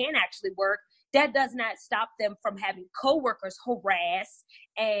they can actually work, that does not stop them from having coworkers harass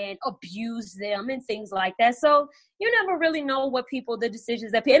and abuse them and things like that. So you never really know what the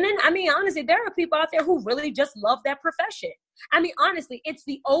decisions that, and then, I mean, honestly, there are people out there who really just love that profession. I mean, honestly, it's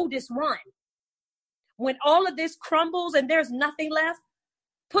the oldest one. When all of this crumbles and there's nothing left,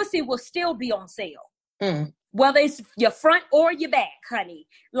 pussy will still be on sale. Whether it's your front or your back, honey.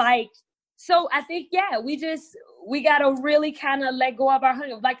 Like, so I think, we got to really kind of let go of our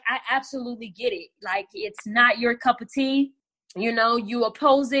hunger. Like, I absolutely get it. Like, it's not your cup of tea. You know, you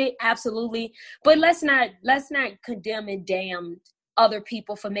oppose it. Absolutely. But let's not condemn and damn other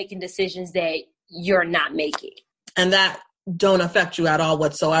people for making decisions that you're not making. And that don't affect you at all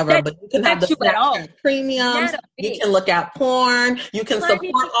whatsoever, but you can have the premiums, you can look at porn, you can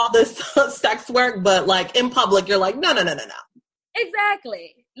support all this sex work, but like in public, you're like, no.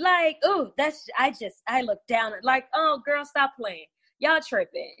 Exactly. Like, oh, I look down at, like, oh, girl, stop playing. Y'all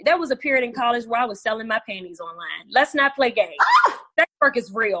tripping. There was a period in college where I was selling my panties online. Let's not play games. Sex work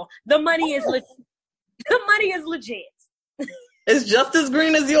is real. The money is legit. The money is legit. It's just as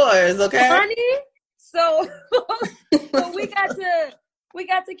green as yours, okay? Honey, so we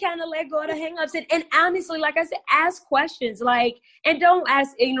got to kind of let go of the hangups. And honestly, like I said, ask questions. Like, and don't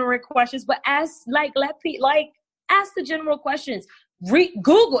ask ignorant questions, but ask, like, ask the general questions.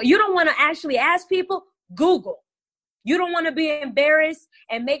 Google. You don't want to actually ask people? Google. You don't want to be embarrassed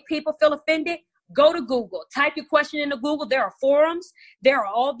and make people feel offended? Go to Google. Type your question into Google. There are forums. There are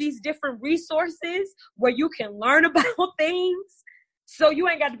all these different resources where you can learn about things. So you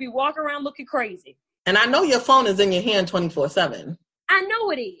ain't got to be walking around looking crazy. And I know your phone is in your hand 24/7. I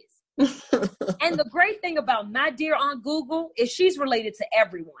know it is. And the great thing about my dear Aunt Google is she's related to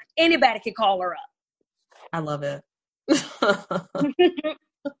everyone. Anybody can call her up. I love it.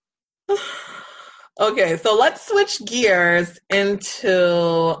 Okay, so let's switch gears into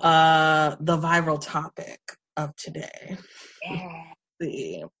the viral topic of today. Yeah.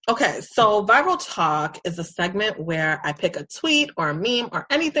 See. Okay, so Viral Talk is a segment where I pick a tweet or a meme or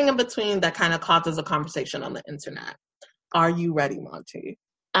anything in between that kind of causes a conversation on the internet. Are you ready, Monty?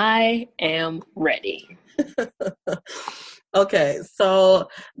 I am ready. Okay, so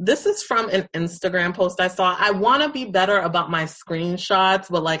this is from an Instagram post I saw. I want to be better about my screenshots,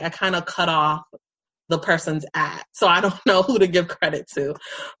 but like I kind of cut off the person's at, so I don't know who to give credit to.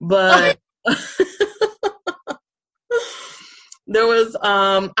 But there was,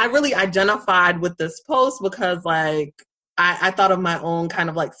 I really identified with this post because like I thought of my own kind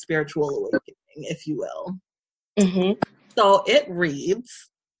of like spiritual awakening, if you will. Mm-hmm. So it reads,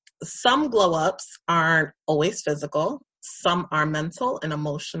 some glow-ups aren't always physical. Some are mental and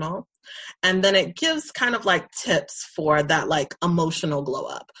emotional. And then it gives kind of like tips for that like emotional glow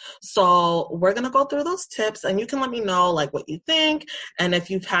up. So we're going to go through those tips and you can let me know like what you think and if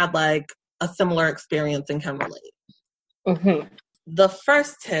you've had like a similar experience and can relate. Mm-hmm. The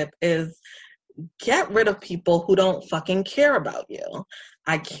first tip is get rid of people who don't fucking care about you.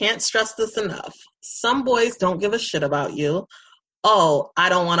 I can't stress this enough. Some boys don't give a shit about you. Oh, I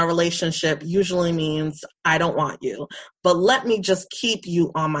don't want a relationship usually means I don't want you, but let me just keep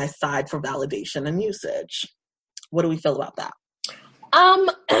you on my side for validation and usage. What do we feel about that?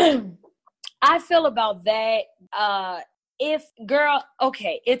 I feel about that.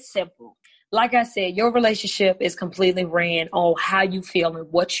 Okay, it's simple. Like I said, your relationship is completely ran on how you feel and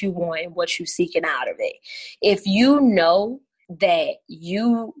what you want and what you're seeking out of it. If you know that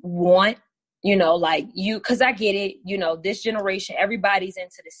you want, like because I get it, this generation, everybody's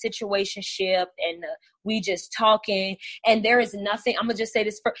into the situationship and we just talking. And there is nothing, I'm going to just say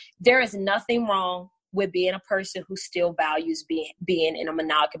this, there is nothing wrong with being a person who still values being in a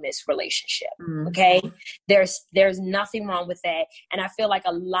monogamous relationship. Mm-hmm. Okay. There's nothing wrong with that. And I feel like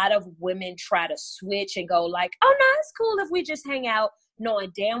a lot of women try to switch and go like, oh no, it's cool if we just hang out,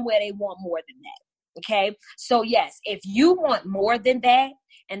 knowing damn well they want more than that. Okay. So yes, if you want more than that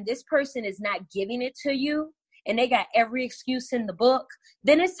and this person is not giving it to you and they got every excuse in the book,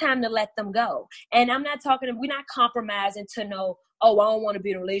 then it's time to let them go. And I'm not talking, we're not compromising to know, oh, I don't want to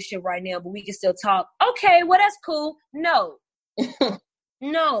be in a relationship right now, but we can still talk. Okay, well, that's cool. No.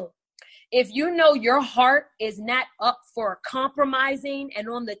 No. If you know your heart is not up for compromising and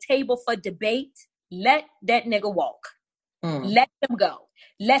on the table for debate, let that nigga walk. Let them go.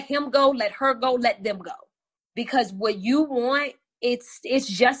 Let him go. Let her go. Let them go. Because what you want, it's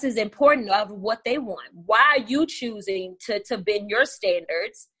just as important of what they want. Why are you choosing to bend your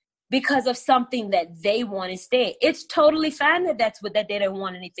standards because of something that they want instead? It's totally fine that they don't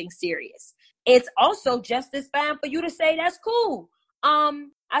want anything serious. It's also just as fine for you to say that's cool.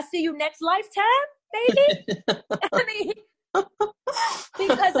 I see you next lifetime, baby. I mean,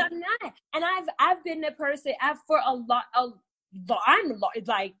 because I'm not, and I've been that person. I'm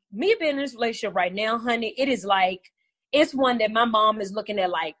like me being in this relationship right now, honey. It is like it's one that my mom is looking at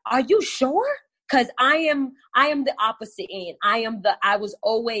like, are you sure? Because I am the opposite end. I was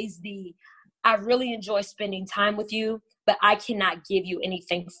always I really enjoy spending time with you, but I cannot give you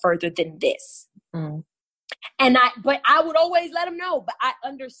anything further than this. Mm. But I would always let them know, but I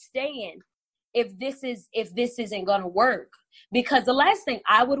understand if this isn't going to work. Because the last thing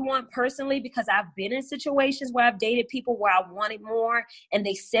I would want personally, because I've been in situations where I've dated people where I wanted more and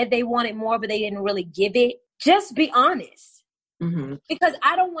they said they wanted more, but they didn't really give it. Just be honest. Mm-hmm. Because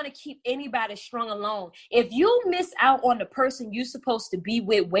I don't want to keep anybody strung along. If you miss out on the person you're supposed to be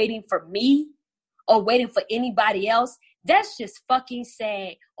with waiting for me or waiting for anybody else, that's just fucking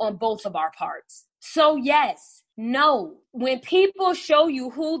sad on both of our parts. So yes, No, when people show you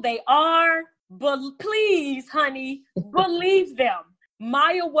who they are, but please, honey, believe them.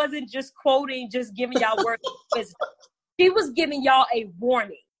 Maya wasn't just quoting, just giving y'all words of wisdom. She was giving y'all a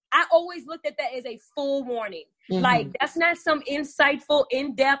warning. I always looked at that as a full warning. Mm-hmm. Like, that's not some insightful,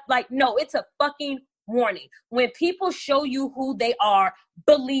 in-depth, like, no, it's a fucking warning. When people show you who they are,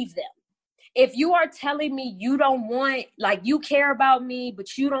 believe them. If you are telling me you don't want, like, you care about me,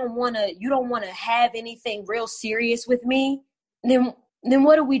 but you don't want to have anything real serious with me, then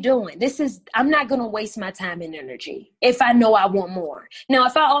what are we doing? I'm not going to waste my time and energy if I know I want more. Now,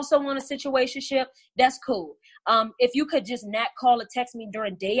 if I also want a situationship, that's cool. If you could just not call or text me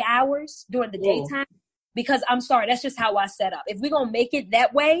during day hours, during the daytime, because I'm sorry, that's just how I set up. If we're going to make it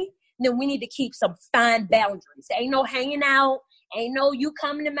that way, then we need to keep some fine boundaries. Ain't no hanging out. Ain't no you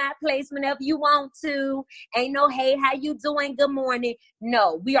coming to my place whenever you want to. Ain't no, hey, how you doing? Good morning.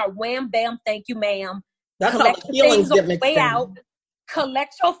 No, we are wham, bam, thank you, ma'am. That's how the feelings get mixed in. Out.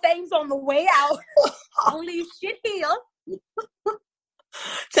 Collect your things on the way out. Don't leave shit here.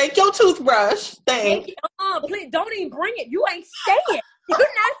 Take your toothbrush. Thanks. Please, don't even bring it. You ain't staying. You're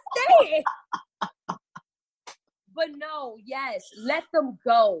not staying. But no, yes, let them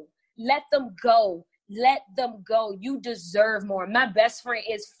go. Let them go. Let them go. You deserve more. My best friend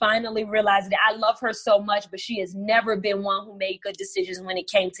is finally realizing that. I love her so much, but she has never been one who made good decisions when it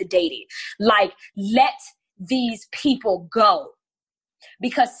came to dating. Like, let these people go.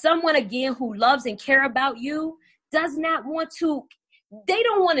 Because someone, again, who loves and care about you does not want to, they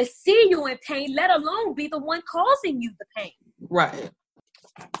don't want to see you in pain, let alone be the one causing you the pain. Right.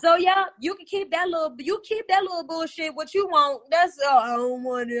 So yeah, you can keep that little bullshit what you want. That's I don't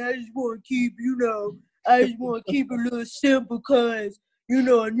want it. I just want to keep, I just want to keep it a little simple because, a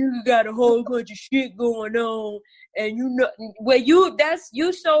nigga got a whole bunch of shit going on. And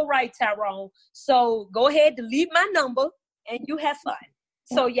you so right, Tyrone. So go ahead, delete my number and you have fun.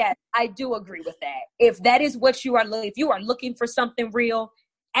 So yes, I do agree with that. If that is what if you are looking for something real,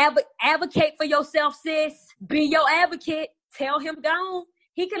 advocate for yourself, sis. Be your advocate. Tell him down.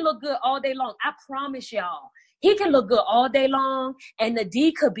 He can look good all day long. I promise y'all. He can look good all day long, and the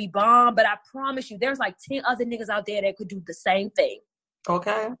D could be bomb, but I promise you, there's like 10 other niggas out there that could do the same thing.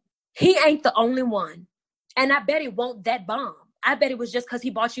 Okay. He ain't the only one. And I bet it won't that bomb. I bet it was just because he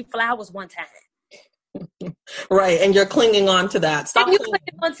bought you flowers one time. Right, and you're clinging on to that. Stop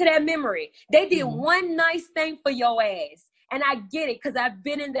clinging on to that memory. They did one nice thing for your ass. And I get it because I've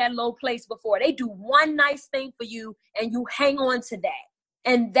been in that low place before. They do one nice thing for you and you hang on to that.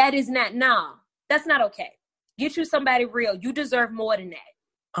 And that is that's not okay. Get you somebody real. You deserve more than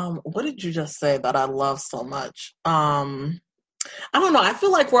that. What did you just say that I love so much? I don't know. I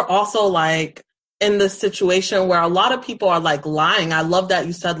feel like we're also like in this situation where a lot of people are like lying. I love that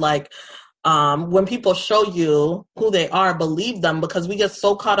you said like, when people show you who they are, believe them, because we get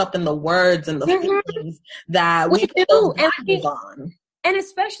so caught up in the words and the feelings that we do. And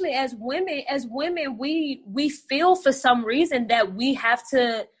especially as women, we feel for some reason that we have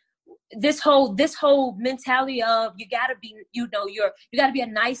to, this whole mentality of you gotta be, you gotta be a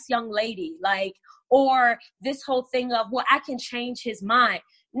nice young lady, like, or this whole thing of, well, I can change his mind.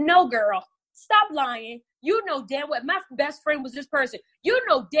 No, girl, stop lying. You know damn well, my best friend was this person. You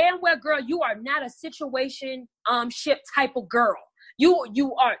know damn well, girl, you are not a situation ship type of girl.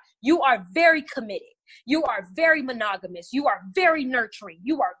 You are very committed. You are very monogamous. You are very nurturing.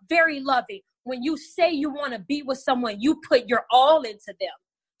 You are very loving. When you say you want to be with someone, you put your all into them.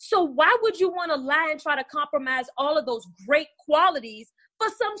 So why would you want to lie and try to compromise all of those great qualities for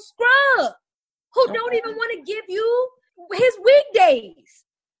some scrub who don't even want to give you his weekdays?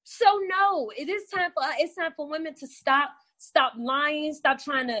 So no, it's time for women to stop lying, stop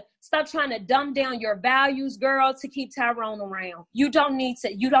trying to dumb down your values, girl, to keep Tyrone around. You don't need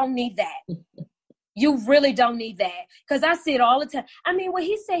that. You really don't need that. Because I see it all the time. I mean, when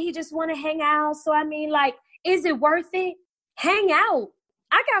he said he just want to hang out, so I mean, like, is it worth it? Hang out.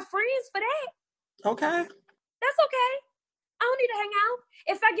 I got friends for that. Okay. That's okay. I don't need to hang out.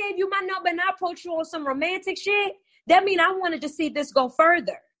 If I gave you my number and I approached you on some romantic shit, that means I wanted to see this go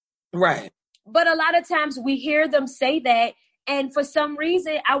further. Right. But a lot of times we hear them say that, and for some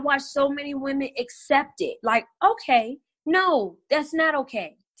reason, I watch so many women accept it. Like, okay, no, that's not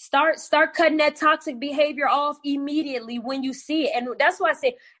okay. Start cutting that toxic behavior off immediately when you see it. And that's why I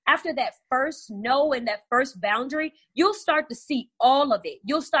say after that first no and that first boundary, you'll start to see all of it.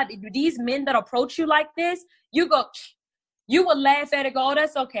 You'll start, these men that approach you like this, you will laugh at it, go, oh,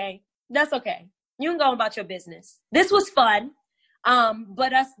 that's okay. That's okay. You can go about your business. This was fun.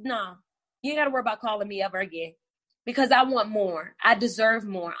 But you ain't got to worry about calling me ever again because I want more. I deserve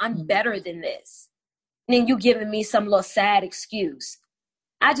more. I'm better than this. then you giving me some little sad excuse.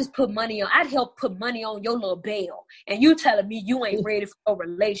 I just put money on, I'd help put money on your little bail. And you telling me you ain't ready for a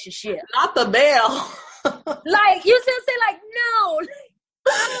relationship. Not the bail. Like, you still say, like, no.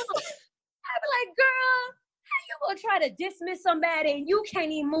 I'd be like, girl, how you gonna try to dismiss somebody and you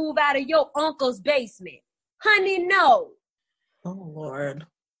can't even move out of your uncle's basement? Honey, no. Oh, Lord.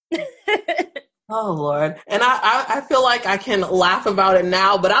 Oh, Lord. And I feel like I can laugh about it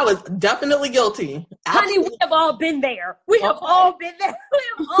now, but I was definitely guilty. Absolutely. Honey, we have all been there. We have all been there. We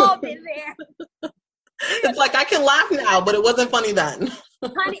have all been there. It's like I can laugh now, but it wasn't funny then.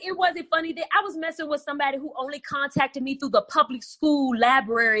 Honey, it wasn't funny then. I was messing with somebody who only contacted me through the public school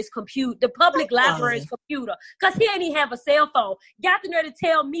library's computer, because he ain't even have a cell phone. Got the nerve to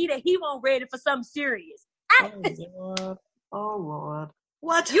tell me that he wasn't ready for something serious. Oh, Lord.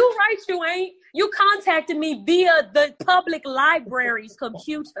 What? You right, you ain't. You contacted me via the public library's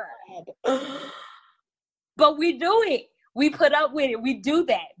computer. But we do it. We put up with it. We do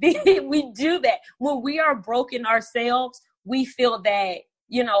that. We do that. When we are broken ourselves, we feel that,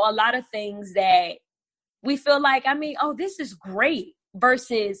 you know, a lot of things that we feel like, I mean, oh, this is great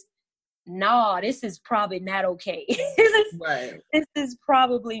versus, no, this is probably not okay. This is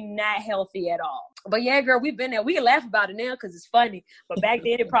probably not healthy at all. But yeah, girl, we've been there. We can laugh about it now because it's funny. But back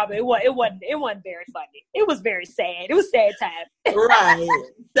then, it wasn't very funny. It was very sad. It was sad time. Right.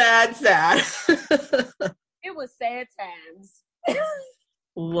 Sad. It was sad times.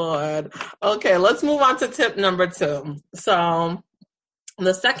 Lord. Okay, let's move on to tip number 2. So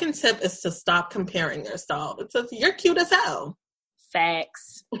the second tip is to stop comparing yourself. It says you're cute as hell.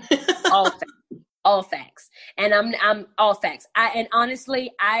 Facts. All facts. And I'm all facts. And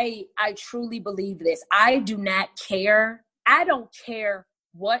honestly, I truly believe this. I do not care. I don't care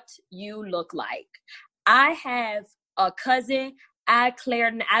what you look like. I have a cousin, I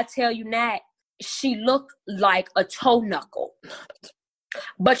tell you not, she looked like a toe knuckle.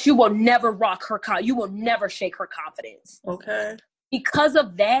 But you will never rock her you will never shake her confidence. Okay. Because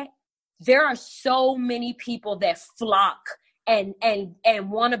of that, there are so many people that flock and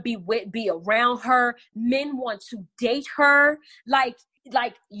want to be around her. Men want to date her. Like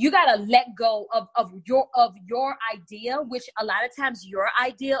you gotta let go of your idea, which a lot of times your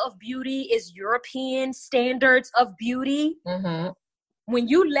idea of beauty is European standards of beauty. Mm-hmm. When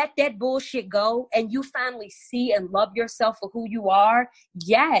you let that bullshit go and you finally see and love yourself for who you are,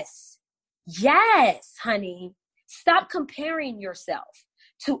 yes, honey, stop comparing yourself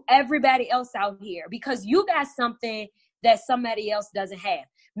to everybody else out here because you got something that somebody else doesn't have.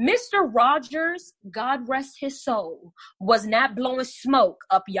 Mr. Rogers, God rest his soul, was not blowing smoke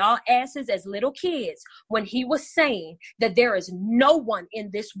up y'all asses as little kids when he was saying that there is no one in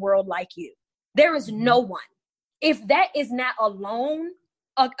this world like you. There is no one. If that is not alone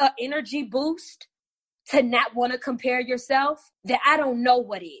a energy boost to not want to compare yourself, then I don't know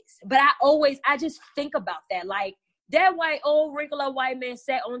what is. But I just think about that. Like that old wrinkle-up white man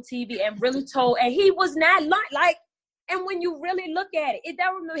sat on TV and really told, and he was not like, and when you really look at it,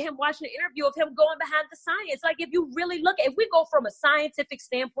 I remember him watching an interview of him going behind the science. Like if you really look at if we go from a scientific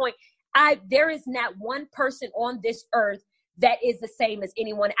standpoint, there is not one person on this earth that is the same as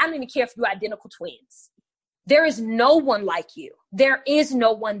anyone. I don't even care if you're identical twins. There is no one like you. There is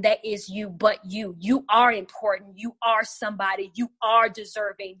no one that is you but you. You are important. You are somebody. You are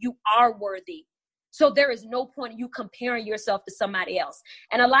deserving. You are worthy. So there is no point in you comparing yourself to somebody else.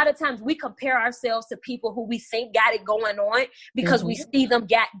 And a lot of times we compare ourselves to people who we think got it going on because we see them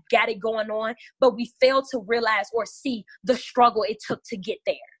got it going on, but we fail to realize or see the struggle it took to get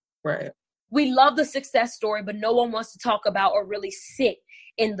there. Right. We love the success story, but no one wants to talk about or really sit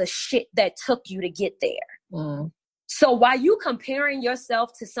in the shit that took you to get there. Mm. So while you comparing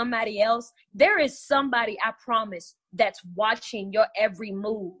yourself to somebody else, there is somebody, I promise, that's watching your every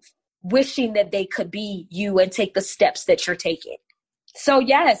move, wishing that they could be you and take the steps that you're taking. So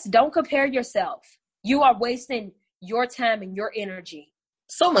yes, don't compare yourself. You are wasting your time and your energy.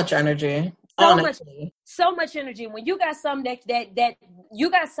 So much energy. So much energy. When you got something that you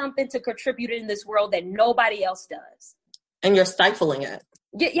got something to contribute in this world that nobody else does. And you're stifling it.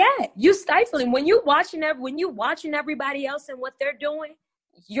 Yeah, you stifling. When you watching everybody else and what they're doing,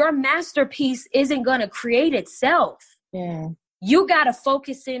 your masterpiece isn't gonna create itself. Yeah. You gotta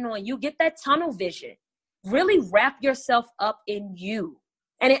focus in on you. Get that tunnel vision. Really wrap yourself up in you.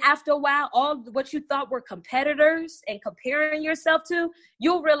 And then after a while, all what you thought were competitors and comparing yourself to,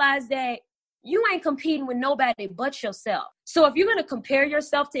 you'll realize that you ain't competing with nobody but yourself. So if you're gonna compare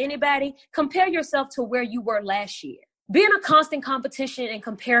yourself to anybody, compare yourself to where you were last year. Be in a constant competition and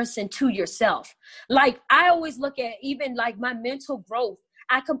comparison to yourself. Like I always look at even like my mental growth.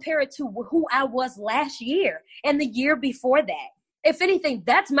 I compare it to who I was last year and the year before that. If anything,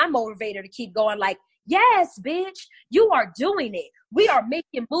 that's my motivator to keep going. Like, yes, bitch, you are doing it. We are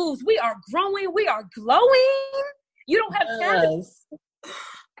making moves. We are growing. We are glowing. You don't have time.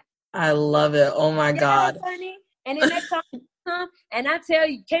 I love it. Oh my God. Honey. And in that confidence, and I tell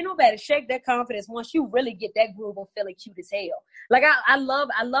you, can't nobody shake that confidence once you really get that groove of feeling cute as hell. Like I love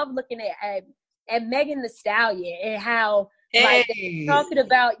looking at Megan Thee Stallion and how like they talking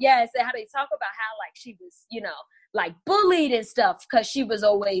about and how they talk about how like she was, you know, like bullied and stuff because she was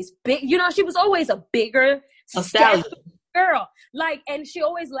always big. You know, she was always a bigger stallion girl. Like, and she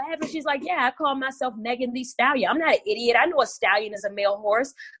always laughed and she's like, yeah, I call myself Megan Thee Stallion. I'm not an idiot. I know a stallion is a male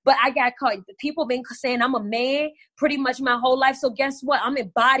horse, but I got caught. People been saying I'm a man pretty much my whole life. So guess what? I'm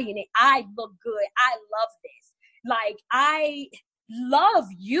embodying it. I look good. I love this. Like, I love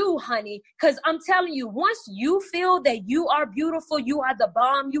you, honey. Cause I'm telling you, once you feel that you are beautiful, you are the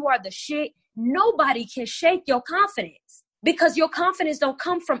bomb, you are the shit, nobody can shake your confidence because your confidence don't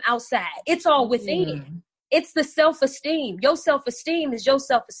come from outside. It's all within. It's the self-esteem. Your self-esteem is your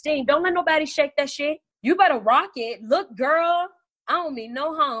self-esteem. Don't let nobody shake that shit. You better rock it. Look, girl, I don't mean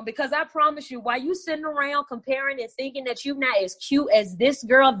no harm because I promise you, while you sitting around comparing and thinking that you're not as cute as this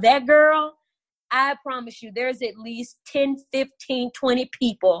girl, that girl, I promise you there's at least 10, 15, 20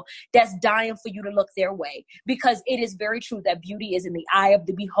 people that's dying for you to look their way because it is very true that beauty is in the eye of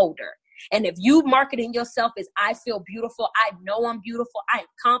the beholder. And if you marketing yourself as I feel beautiful, I know I'm beautiful, I am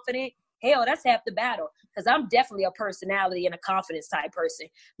confident, hell, that's half the battle. Because I'm definitely a personality and a confidence type person.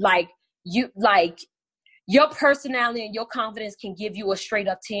 Like your personality and your confidence can give you a straight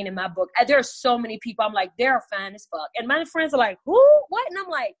up 10 in my book. There are so many people I'm like, they're fine as fuck. And my friends are like, who? What? And I'm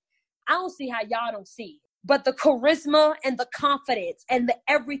like, I don't see how y'all don't see it. But the charisma and the confidence and the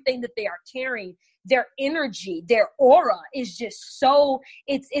everything that they are carrying, their energy, their aura is just so,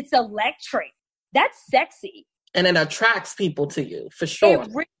 it's electric. That's sexy. And it attracts people to you, for sure.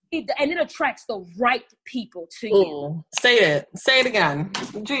 And it attracts the right people to you. Say it again.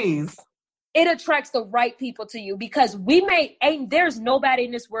 Jeez. It attracts the right people to you because there's nobody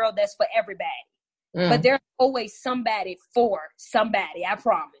in this world that's for everybody. But there's always somebody for somebody, I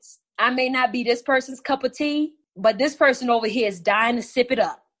promise. I may not be this person's cup of tea, but this person over here is dying to sip it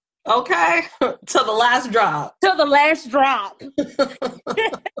up. Okay. To the last drop. To the last drop.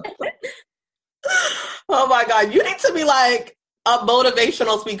 Oh my God. You need to be like a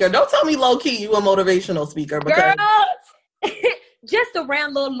motivational speaker. Don't tell me low key you a motivational speaker. Because girl, just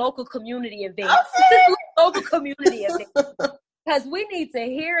around little local community events. Local community events. Because we need to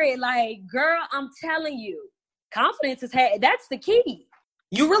hear it. Like, girl, I'm telling you, confidence that's the key.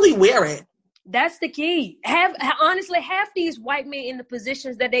 You really wear it. That's the key. Honestly, half these white men in the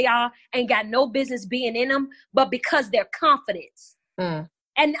positions that they are ain't got no business being in them, but because they're confidence.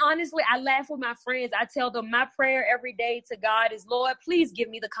 And honestly, I laugh with my friends. I tell them my prayer every day to God is, Lord, please give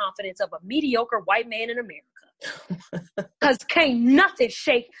me the confidence of a mediocre white man in America. Because can't nothing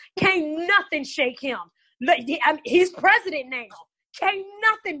shake him. He's president now. Can't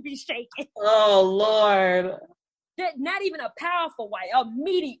nothing be shaken. Oh, Lord. Not even a powerful white, a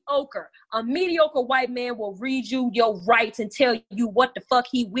mediocre white man will read you your rights and tell you what the fuck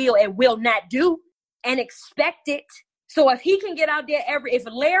he will and will not do and expect it. So if he can get out there if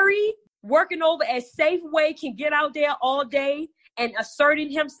Larry working over at Safeway can get out there all day and asserting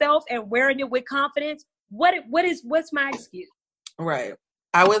himself and wearing it with confidence, what's my excuse? Right.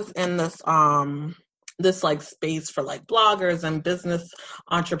 I was in this like space for like bloggers and business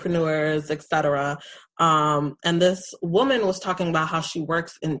entrepreneurs, etc. And this woman was talking about how she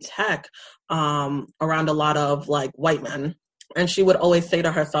works in tech around a lot of like white men. And she would always say to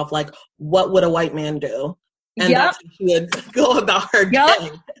herself, like, what would a white man do? And that's how she would go about her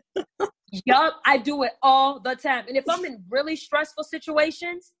day. Yup, I do it all the time. And if I'm in really stressful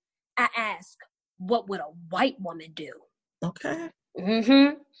situations, I ask, what would a white woman do? Okay.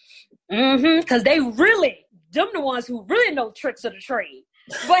 Because they really, them the ones who really know tricks of the trade.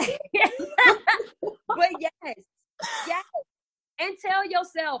 But, but yes. And tell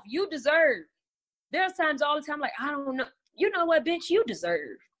yourself, you deserve. There's times all the time, like, I don't know. You know what, bitch, you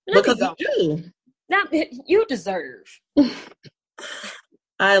deserve. Because you do. Now, you deserve.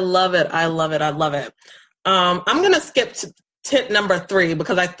 I love it. I'm going to skip to tip number 3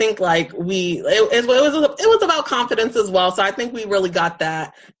 because I think like it was about confidence as well. So I think we really got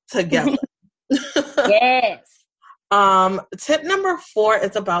that together. Yes. Tip number 4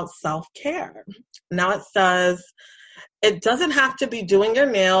 is about self-care. Now it says, it doesn't have to be doing your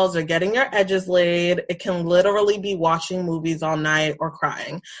nails or getting your edges laid. It can literally be watching movies all night or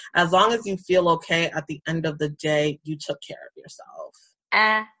crying. As long as you feel okay at the end of the day, you took care of yourself.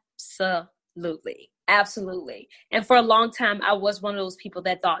 Absolutely. Absolutely. And for a long time, I was one of those people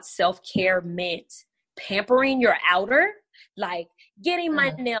that thought self-care meant pampering your outer, like getting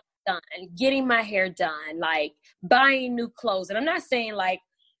my nails done, getting my hair done, like buying new clothes. And I'm not saying like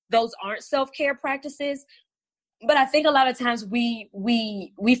those aren't self-care practices, but I think a lot of times we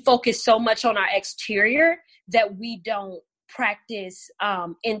focus so much on our exterior that we don't practice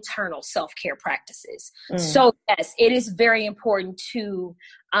internal self-care practices. So yes, it is very important to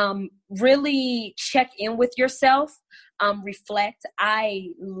really check in with yourself, reflect. I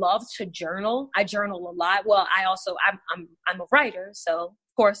love to journal. I journal a lot. Well, I'm a writer, so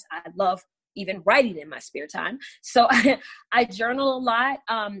of course I love even writing in my spare time. So I journal a lot.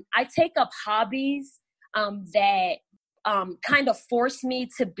 I take up hobbies that kind of force me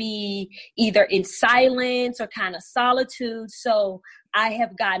to be either in silence or kind of solitude. So I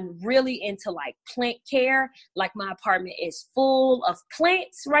have gotten really into like plant care. Like my apartment is full of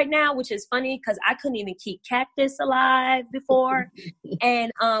plants right now, which is funny because I couldn't even keep cactus alive before.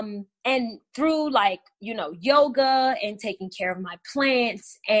 And through like, yoga and taking care of my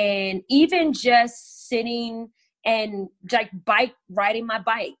plants and even just sitting and like riding my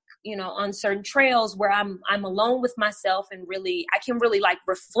bike, on certain trails where I'm alone with myself and really, I can really like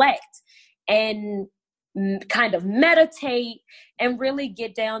reflect and kind of meditate and really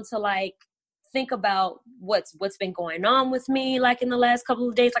get down to like, think about what's been going on with me, like in the last couple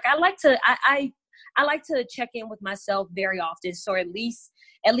of days. Like I like to check in with myself very often. So at least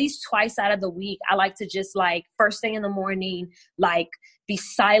twice out of the week, I like to just like first thing in the morning, like be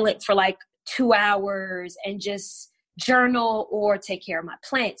silent for like 2 hours and just journal or take care of my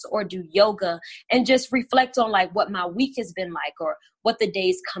plants or do yoga and just reflect on like what my week has been like or what the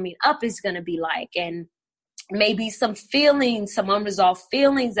days coming up is going to be like. And maybe some unresolved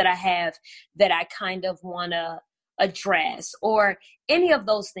feelings that I have that I kind of want to address or any of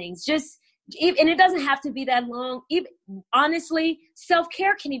those things. And it doesn't have to be that long. Even honestly,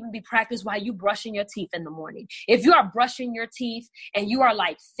 self-care can even be practiced while you brushing your teeth in the morning. If you are brushing your teeth and you are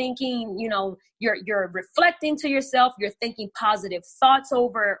like thinking, you're reflecting to yourself, you're thinking positive thoughts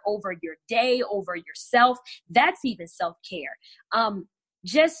over your day, over yourself, that's even self-care.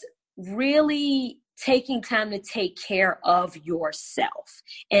 Just really taking time to take care of yourself.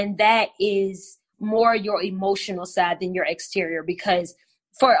 And that is more your emotional side than your exterior, because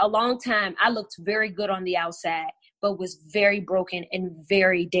for a long time, I looked very good on the outside, but was very broken and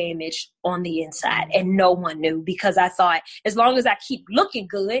very damaged on the inside. And no one knew, because I thought as long as I keep looking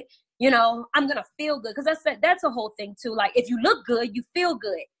good, I'm going to feel good. Because that's a whole thing too. Like if you look good, you feel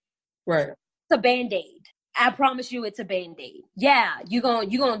good. Right. It's a Band-Aid. I promise you it's a Band-Aid. Yeah, you're going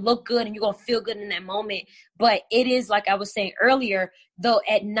to look good and you're going to feel good in that moment. But it is like I was saying earlier, though,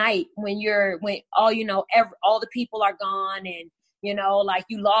 at night when all the people are gone and, like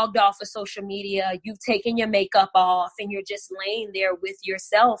you logged off of social media, you've taken your makeup off and you're just laying there with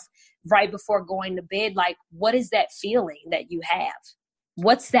yourself right before going to bed. Like, what is that feeling that you have?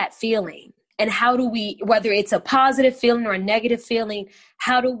 What's that feeling? And how do we, whether it's a positive feeling or a negative feeling,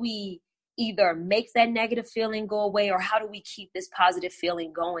 how do we either make that negative feeling go away, or how do we keep this positive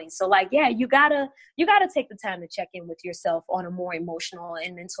feeling going? So like, yeah, you gotta take the time to check in with yourself on a more emotional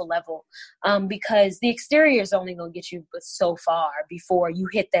and mental level, because the exterior is only going to get you but so far before you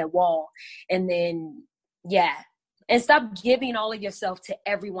hit that wall. And then, yeah. And stop giving all of yourself to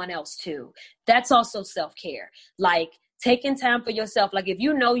everyone else too. That's also self-care. Like taking time for yourself. Like if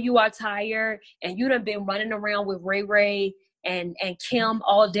you are tired and you done been running around with Ray Ray and Kim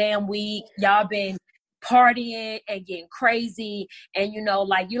all damn week, y'all been partying and getting crazy, and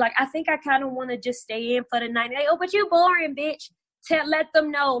I think I kind of want to just stay in for the night. Like, oh, but you boring, bitch. Let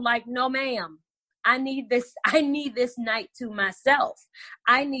them know, like, no ma'am, I need this night to myself.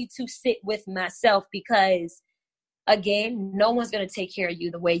 I need to sit with myself, because again, no one's going to take care of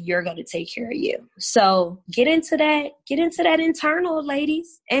you the way you're going to take care of you. So get into that internal,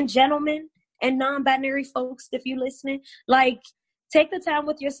 ladies and gentlemen, and non-binary folks, if you're listening, like take the time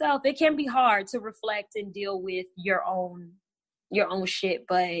with yourself. It can be hard to reflect and deal with your own shit,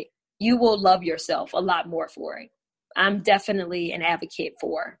 but you will love yourself a lot more for it. I'm definitely an advocate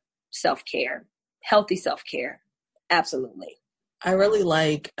for self-care, healthy self-care. Absolutely. I really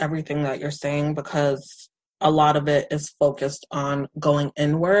like everything that you're saying, because a lot of it is focused on going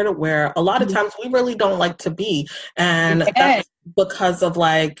inward, where a lot of times we really don't like to be. And that's because of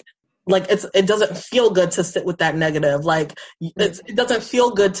like it doesn't feel good to sit with that negative. Like it doesn't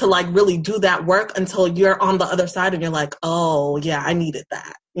feel good to like really do that work until you're on the other side and you're like, oh yeah, I needed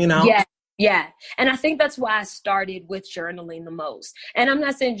that, Yeah. Yeah. And I think that's why I started with journaling the most. And I'm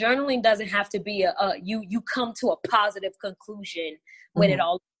not saying journaling doesn't have to be you come to a positive conclusion when it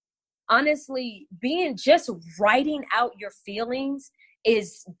all, honestly, being just writing out your feelings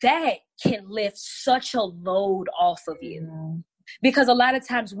is that can lift such a load off of you. Because a lot of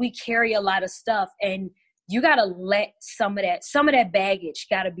times we carry a lot of stuff, and you got to let some of that baggage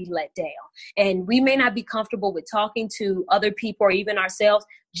got to be let down. And we may not be comfortable with talking to other people or even ourselves.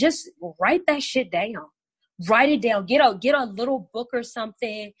 Just write that shit down. Write it down. Get a little book or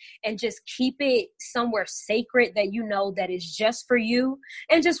something and just keep it somewhere sacred that you know that is just for you,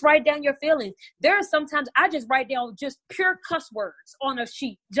 and just write down your feelings. There are sometimes I just write down just pure cuss words on a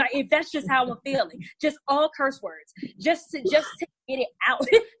sheet. If that's just how I'm feeling, just all curse words, just to get it out.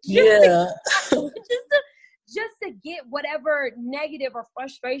 Just to get whatever negative or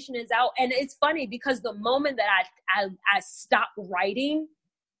frustration is out. And it's funny because the moment that I stop writing,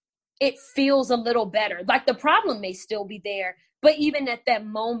 it feels a little better. Like the problem may still be there, but even at that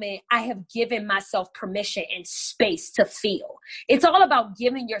moment, I have given myself permission and space to feel. It's all about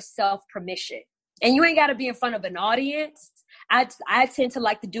giving yourself permission. And you ain't got to be in front of an audience. I tend to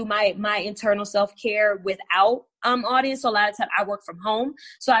like to do my internal self-care without audience. So a lot of times I work from home.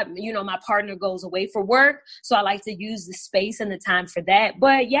 So my partner goes away for work. So I like to use the space and the time for that.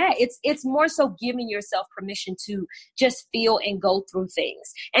 But yeah, it's more so giving yourself permission to just feel and go through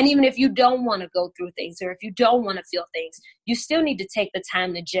things. And even if you don't want to go through things, or if you don't want to feel things, you still need to take the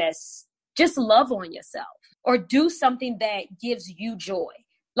time to just love on yourself, or do something that gives you joy.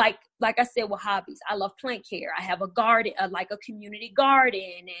 Like I said, with hobbies, I love plant care. I have a garden, like a community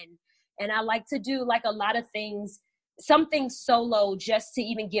garden, and I like to do like a lot of things, something solo, just to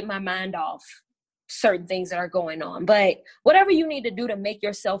even get my mind off certain things that are going on. But whatever you need to do to make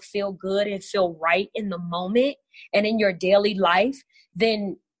yourself feel good and feel right in the moment and in your daily life,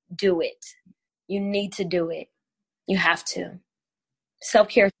 then do it. You need to do it. You have to.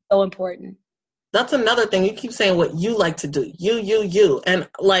 Self-care is so important. That's another thing. You keep saying what you like to do. You. And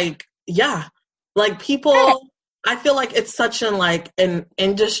like, yeah, like people, I feel like it's such an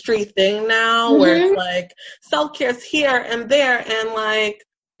industry thing now, where it's like self-care's here and there, and like,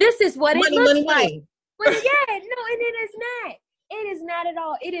 this is what it looks like. Money. Well, yeah, no, and it is not. It is not at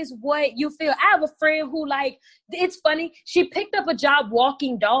all. It is what you feel. I have a friend who, like, it's funny. She picked up a job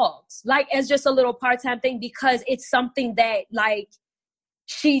walking dogs, like, as just a little part-time thing, because it's something that, like,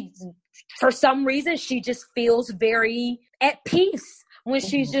 for some reason, she just feels very at peace when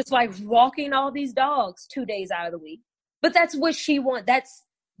she's just like walking all these dogs 2 days out of the week. But that's what she wants.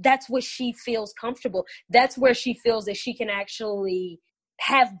 That's what she feels comfortable. That's where she feels that she can actually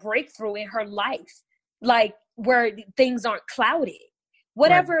have breakthrough in her life, like where things aren't clouded.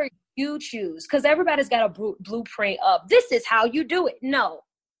 Whatever you choose, because everybody's got a blueprint of this is how you do it. No,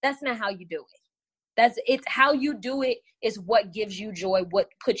 that's not how you do it. It's how you do it is what gives you joy, what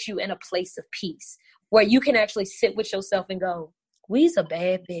puts you in a place of peace, where you can actually sit with yourself and go, we's a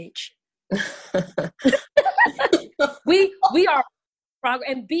bad bitch. we are,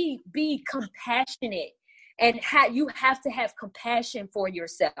 and be compassionate, and you have to have compassion for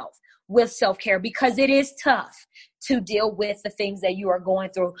yourself with self-care, because it is tough to deal with the things that you are going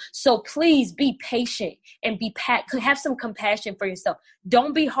through. So please be patient and have some compassion for yourself.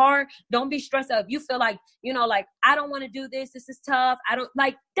 Don't be hard. Don't be stressed out. If you feel like, like, I don't want to do this. This is tough. I don't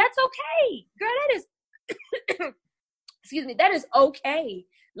like, that's okay. Girl, that is, excuse me, that is okay.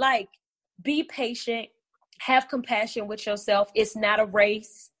 Like, be patient, have compassion with yourself. It's not a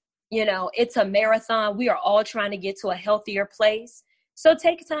race. It's a marathon. We are all trying to get to a healthier place. So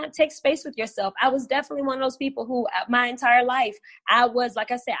take time, take space with yourself. I was definitely one of those people who, my entire life, I was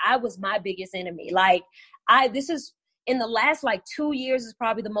my biggest enemy. Like, this is in the last 2 years is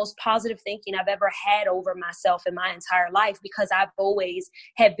probably the most positive thinking I've ever had over myself in my entire life, because I've always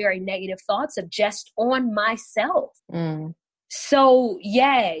had very negative thoughts of just on myself. So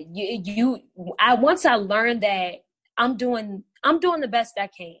yeah, once I learned that I'm doing the best I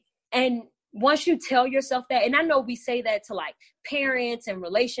can. And once you tell yourself that, and I know we say that to like parents and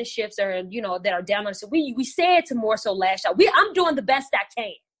relationships or, that are down on us. We say it to more so lash out. I'm doing the best I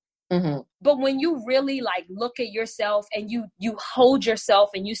can. But when you really look at yourself and you hold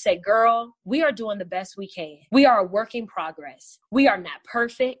yourself and you say, girl, we are doing the best we can. We are a work in progress. We are not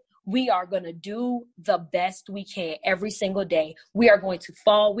perfect. We are going to do the best we can every single day. We are going to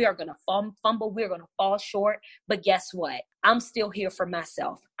fall. We are going to fumble. We're going to fall short. But guess what? I'm still here for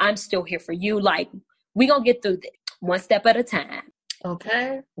myself. I'm still here for you. We're going to get through this one step at a time.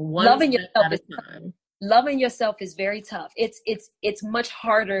 Okay. Loving yourself is very tough. It's much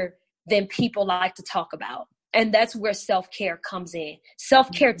harder than people like to talk about. And that's where self-care comes in.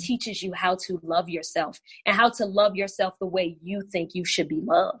 Self-care teaches you how to love yourself and how to love yourself the way you think you should be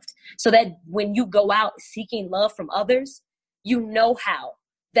loved. So that when you go out seeking love from others, you know how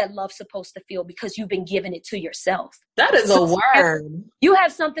that love's supposed to feel because you've been giving it to yourself. That is a word. You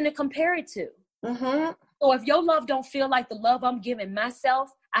have something to compare it to. Mm-hmm. So if your love don't feel like the love I'm giving myself,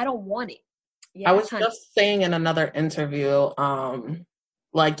 I don't want it. Yeah, I was just saying in another interview,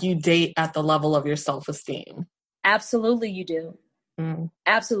 like you date at the level of your self-esteem. Absolutely you do. Mm.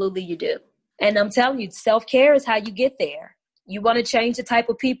 Absolutely you do. And I'm telling you, self-care is how you get there. You want to change the type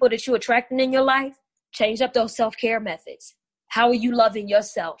of people that you're attracting in your life? Change up those self-care methods. How are you loving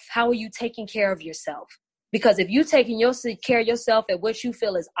yourself? How are you taking care of yourself? Because if you're taking care of yourself at what you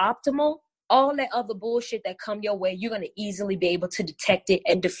feel is optimal, all that other bullshit that come your way, you're going to easily be able to detect it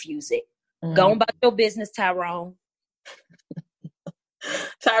and diffuse it. Go on about your business, Tyrone.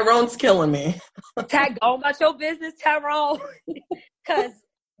 Tyrone's killing me. Go on about your business, Tyrone. Because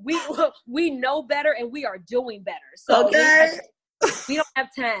we know better and we are doing better. So okay. We don't have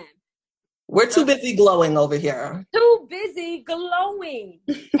time. We're too busy glowing over here. Too busy glowing.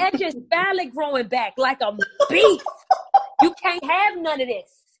 And just finally growing back like a beast. You can't have none of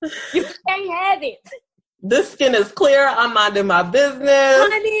this. You can't have it. This skin is clear. I'm minding my business.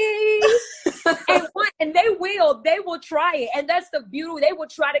 Honey. and they will try it. And that's the beauty. They will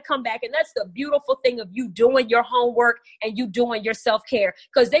try to come back. And that's the beautiful thing of you doing your homework and you doing your self-care.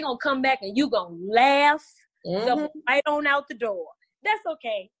 Because they're going to come back and you going to laugh them right on out the door. That's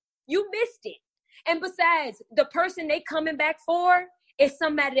okay. You missed it. And besides, the person they coming back for is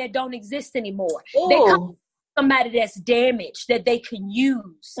somebody that don't exist anymore. Ooh. They come somebody that's damaged that they can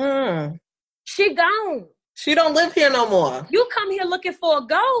use. She gone. She don't live here no more. You come here looking for a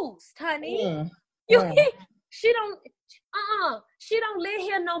ghost, honey. She don't live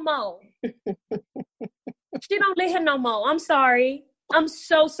here no more. She don't live here no more. I'm sorry. I'm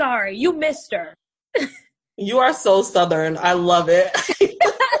so sorry. You missed her. You are so Southern. I love it.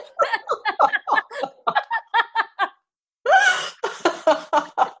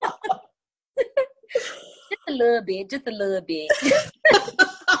 Just a little bit.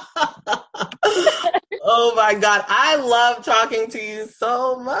 Oh my God. I love talking to you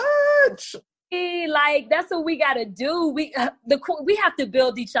so much. Like, that's what we got to do. We have to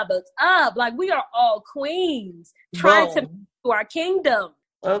build each other up. Like, we are all queens trying to to our kingdom.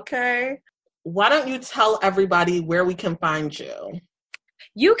 Okay. Why don't you tell everybody where we can find you?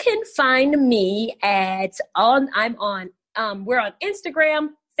 You can find me we're on Instagram,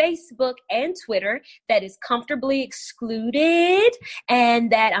 Facebook, and Twitter. That is Comfortably Excluded.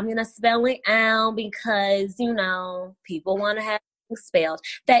 And that I'm going to spell it out because, people want to have it spelled.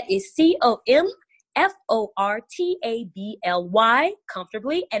 That is COMFORTABLY,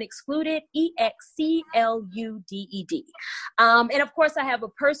 Comfortably, and Excluded, EXCLUDED. And of course, I have a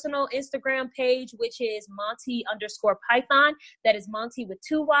personal Instagram page, which is Monty_Python. That is Monty with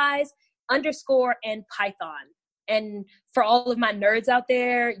 2 Y's, _ and Python. And for all of my nerds out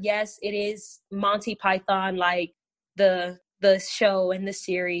there, yes, it is Monty Python, like the show and the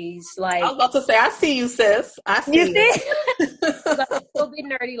series. Like, I was about to say, I see you, sis. I see you. But I'm still be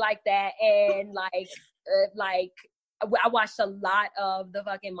nerdy like that, and I watched a lot of the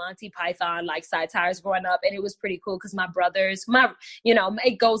fucking Monty Python satires growing up, and it was pretty cool because my brothers,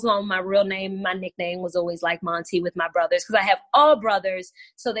 it goes along with my real name. My nickname was always like Monty with my brothers because I have all brothers.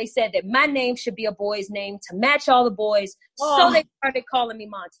 So they said that my name should be a boy's name to match all the boys. So they started calling me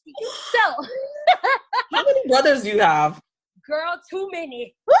Monty. So how many brothers do you have? Girl, too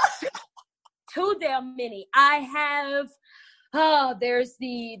many. Too damn many. I have there's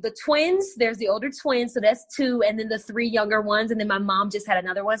the twins. There's the older twins, so that's 2, and then the 3 younger ones, and then my mom just had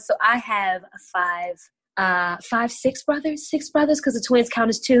another one. So I have 6 brothers, because the twins count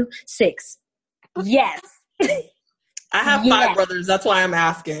as 2. 6. Yes. I have 5 brothers. That's why I'm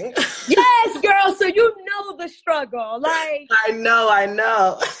asking. Yes, girl. So you know the struggle. Like, I know.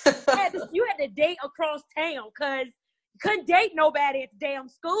 You had to date across town because couldn't date nobody at the damn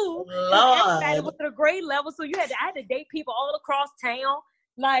school. Everybody was at a grade level, so I had to date people all across town.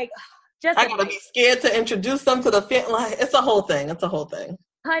 Like, just I gotta be scared to introduce them to the family. Like, it's a whole thing.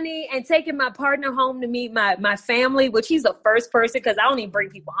 Honey, and taking my partner home to meet my family, which he's the first person because I don't even bring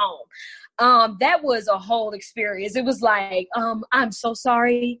people home. That was a whole experience. It was like, I'm so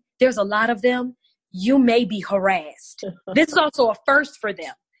sorry. There's a lot of them. You may be harassed. This is also a first for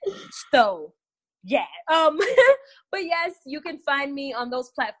them. So, yeah. But yes, you can find me on those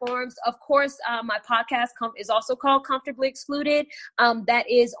platforms. Of course, my podcast is also called Comfortably Excluded. That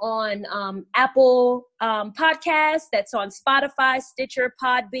is on Apple Podcasts. That's on Spotify, Stitcher,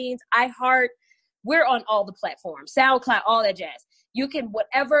 Podbeans, iHeart, we're on all the platforms, SoundCloud, all that jazz. You can,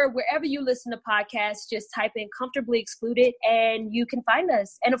 wherever you listen to podcasts, just type in Comfortably Excluded and you can find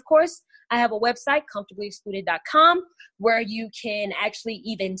us. And of course, I have a website, comfortablyexcluded.com, where you can actually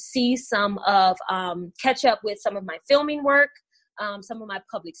even see some of, catch up with some of my filming work, some of my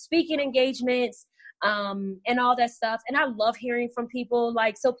public speaking engagements, and all that stuff. And I love hearing from people.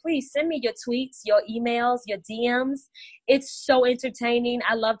 So please send me your tweets, your emails, your DMs. It's so entertaining.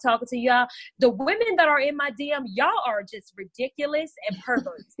 I love talking to y'all. The women that are in my DM, y'all are just ridiculous and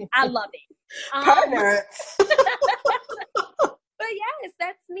perverts. I love it. Perverts. But yes,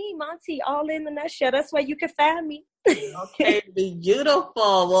 that's me, Monty, all in the nutshell. That's where you can find me. Okay,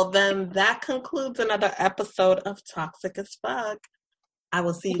 beautiful. Well, then that concludes another episode of Toxic as Fuck. I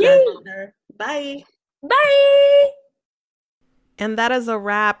will see you guys later. Bye. Bye. And that is a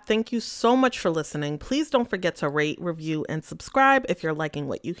wrap. Thank you so much for listening. Please don't forget to rate, review, and subscribe if you're liking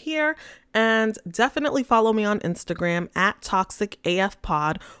what you hear. And definitely follow me on Instagram at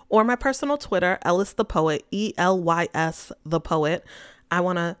ToxicAFPod or my personal Twitter, Ellis the Poet, ELYS the Poet. I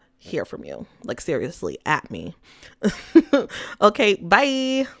want to hear from you. Seriously, at me. Okay,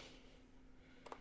 bye.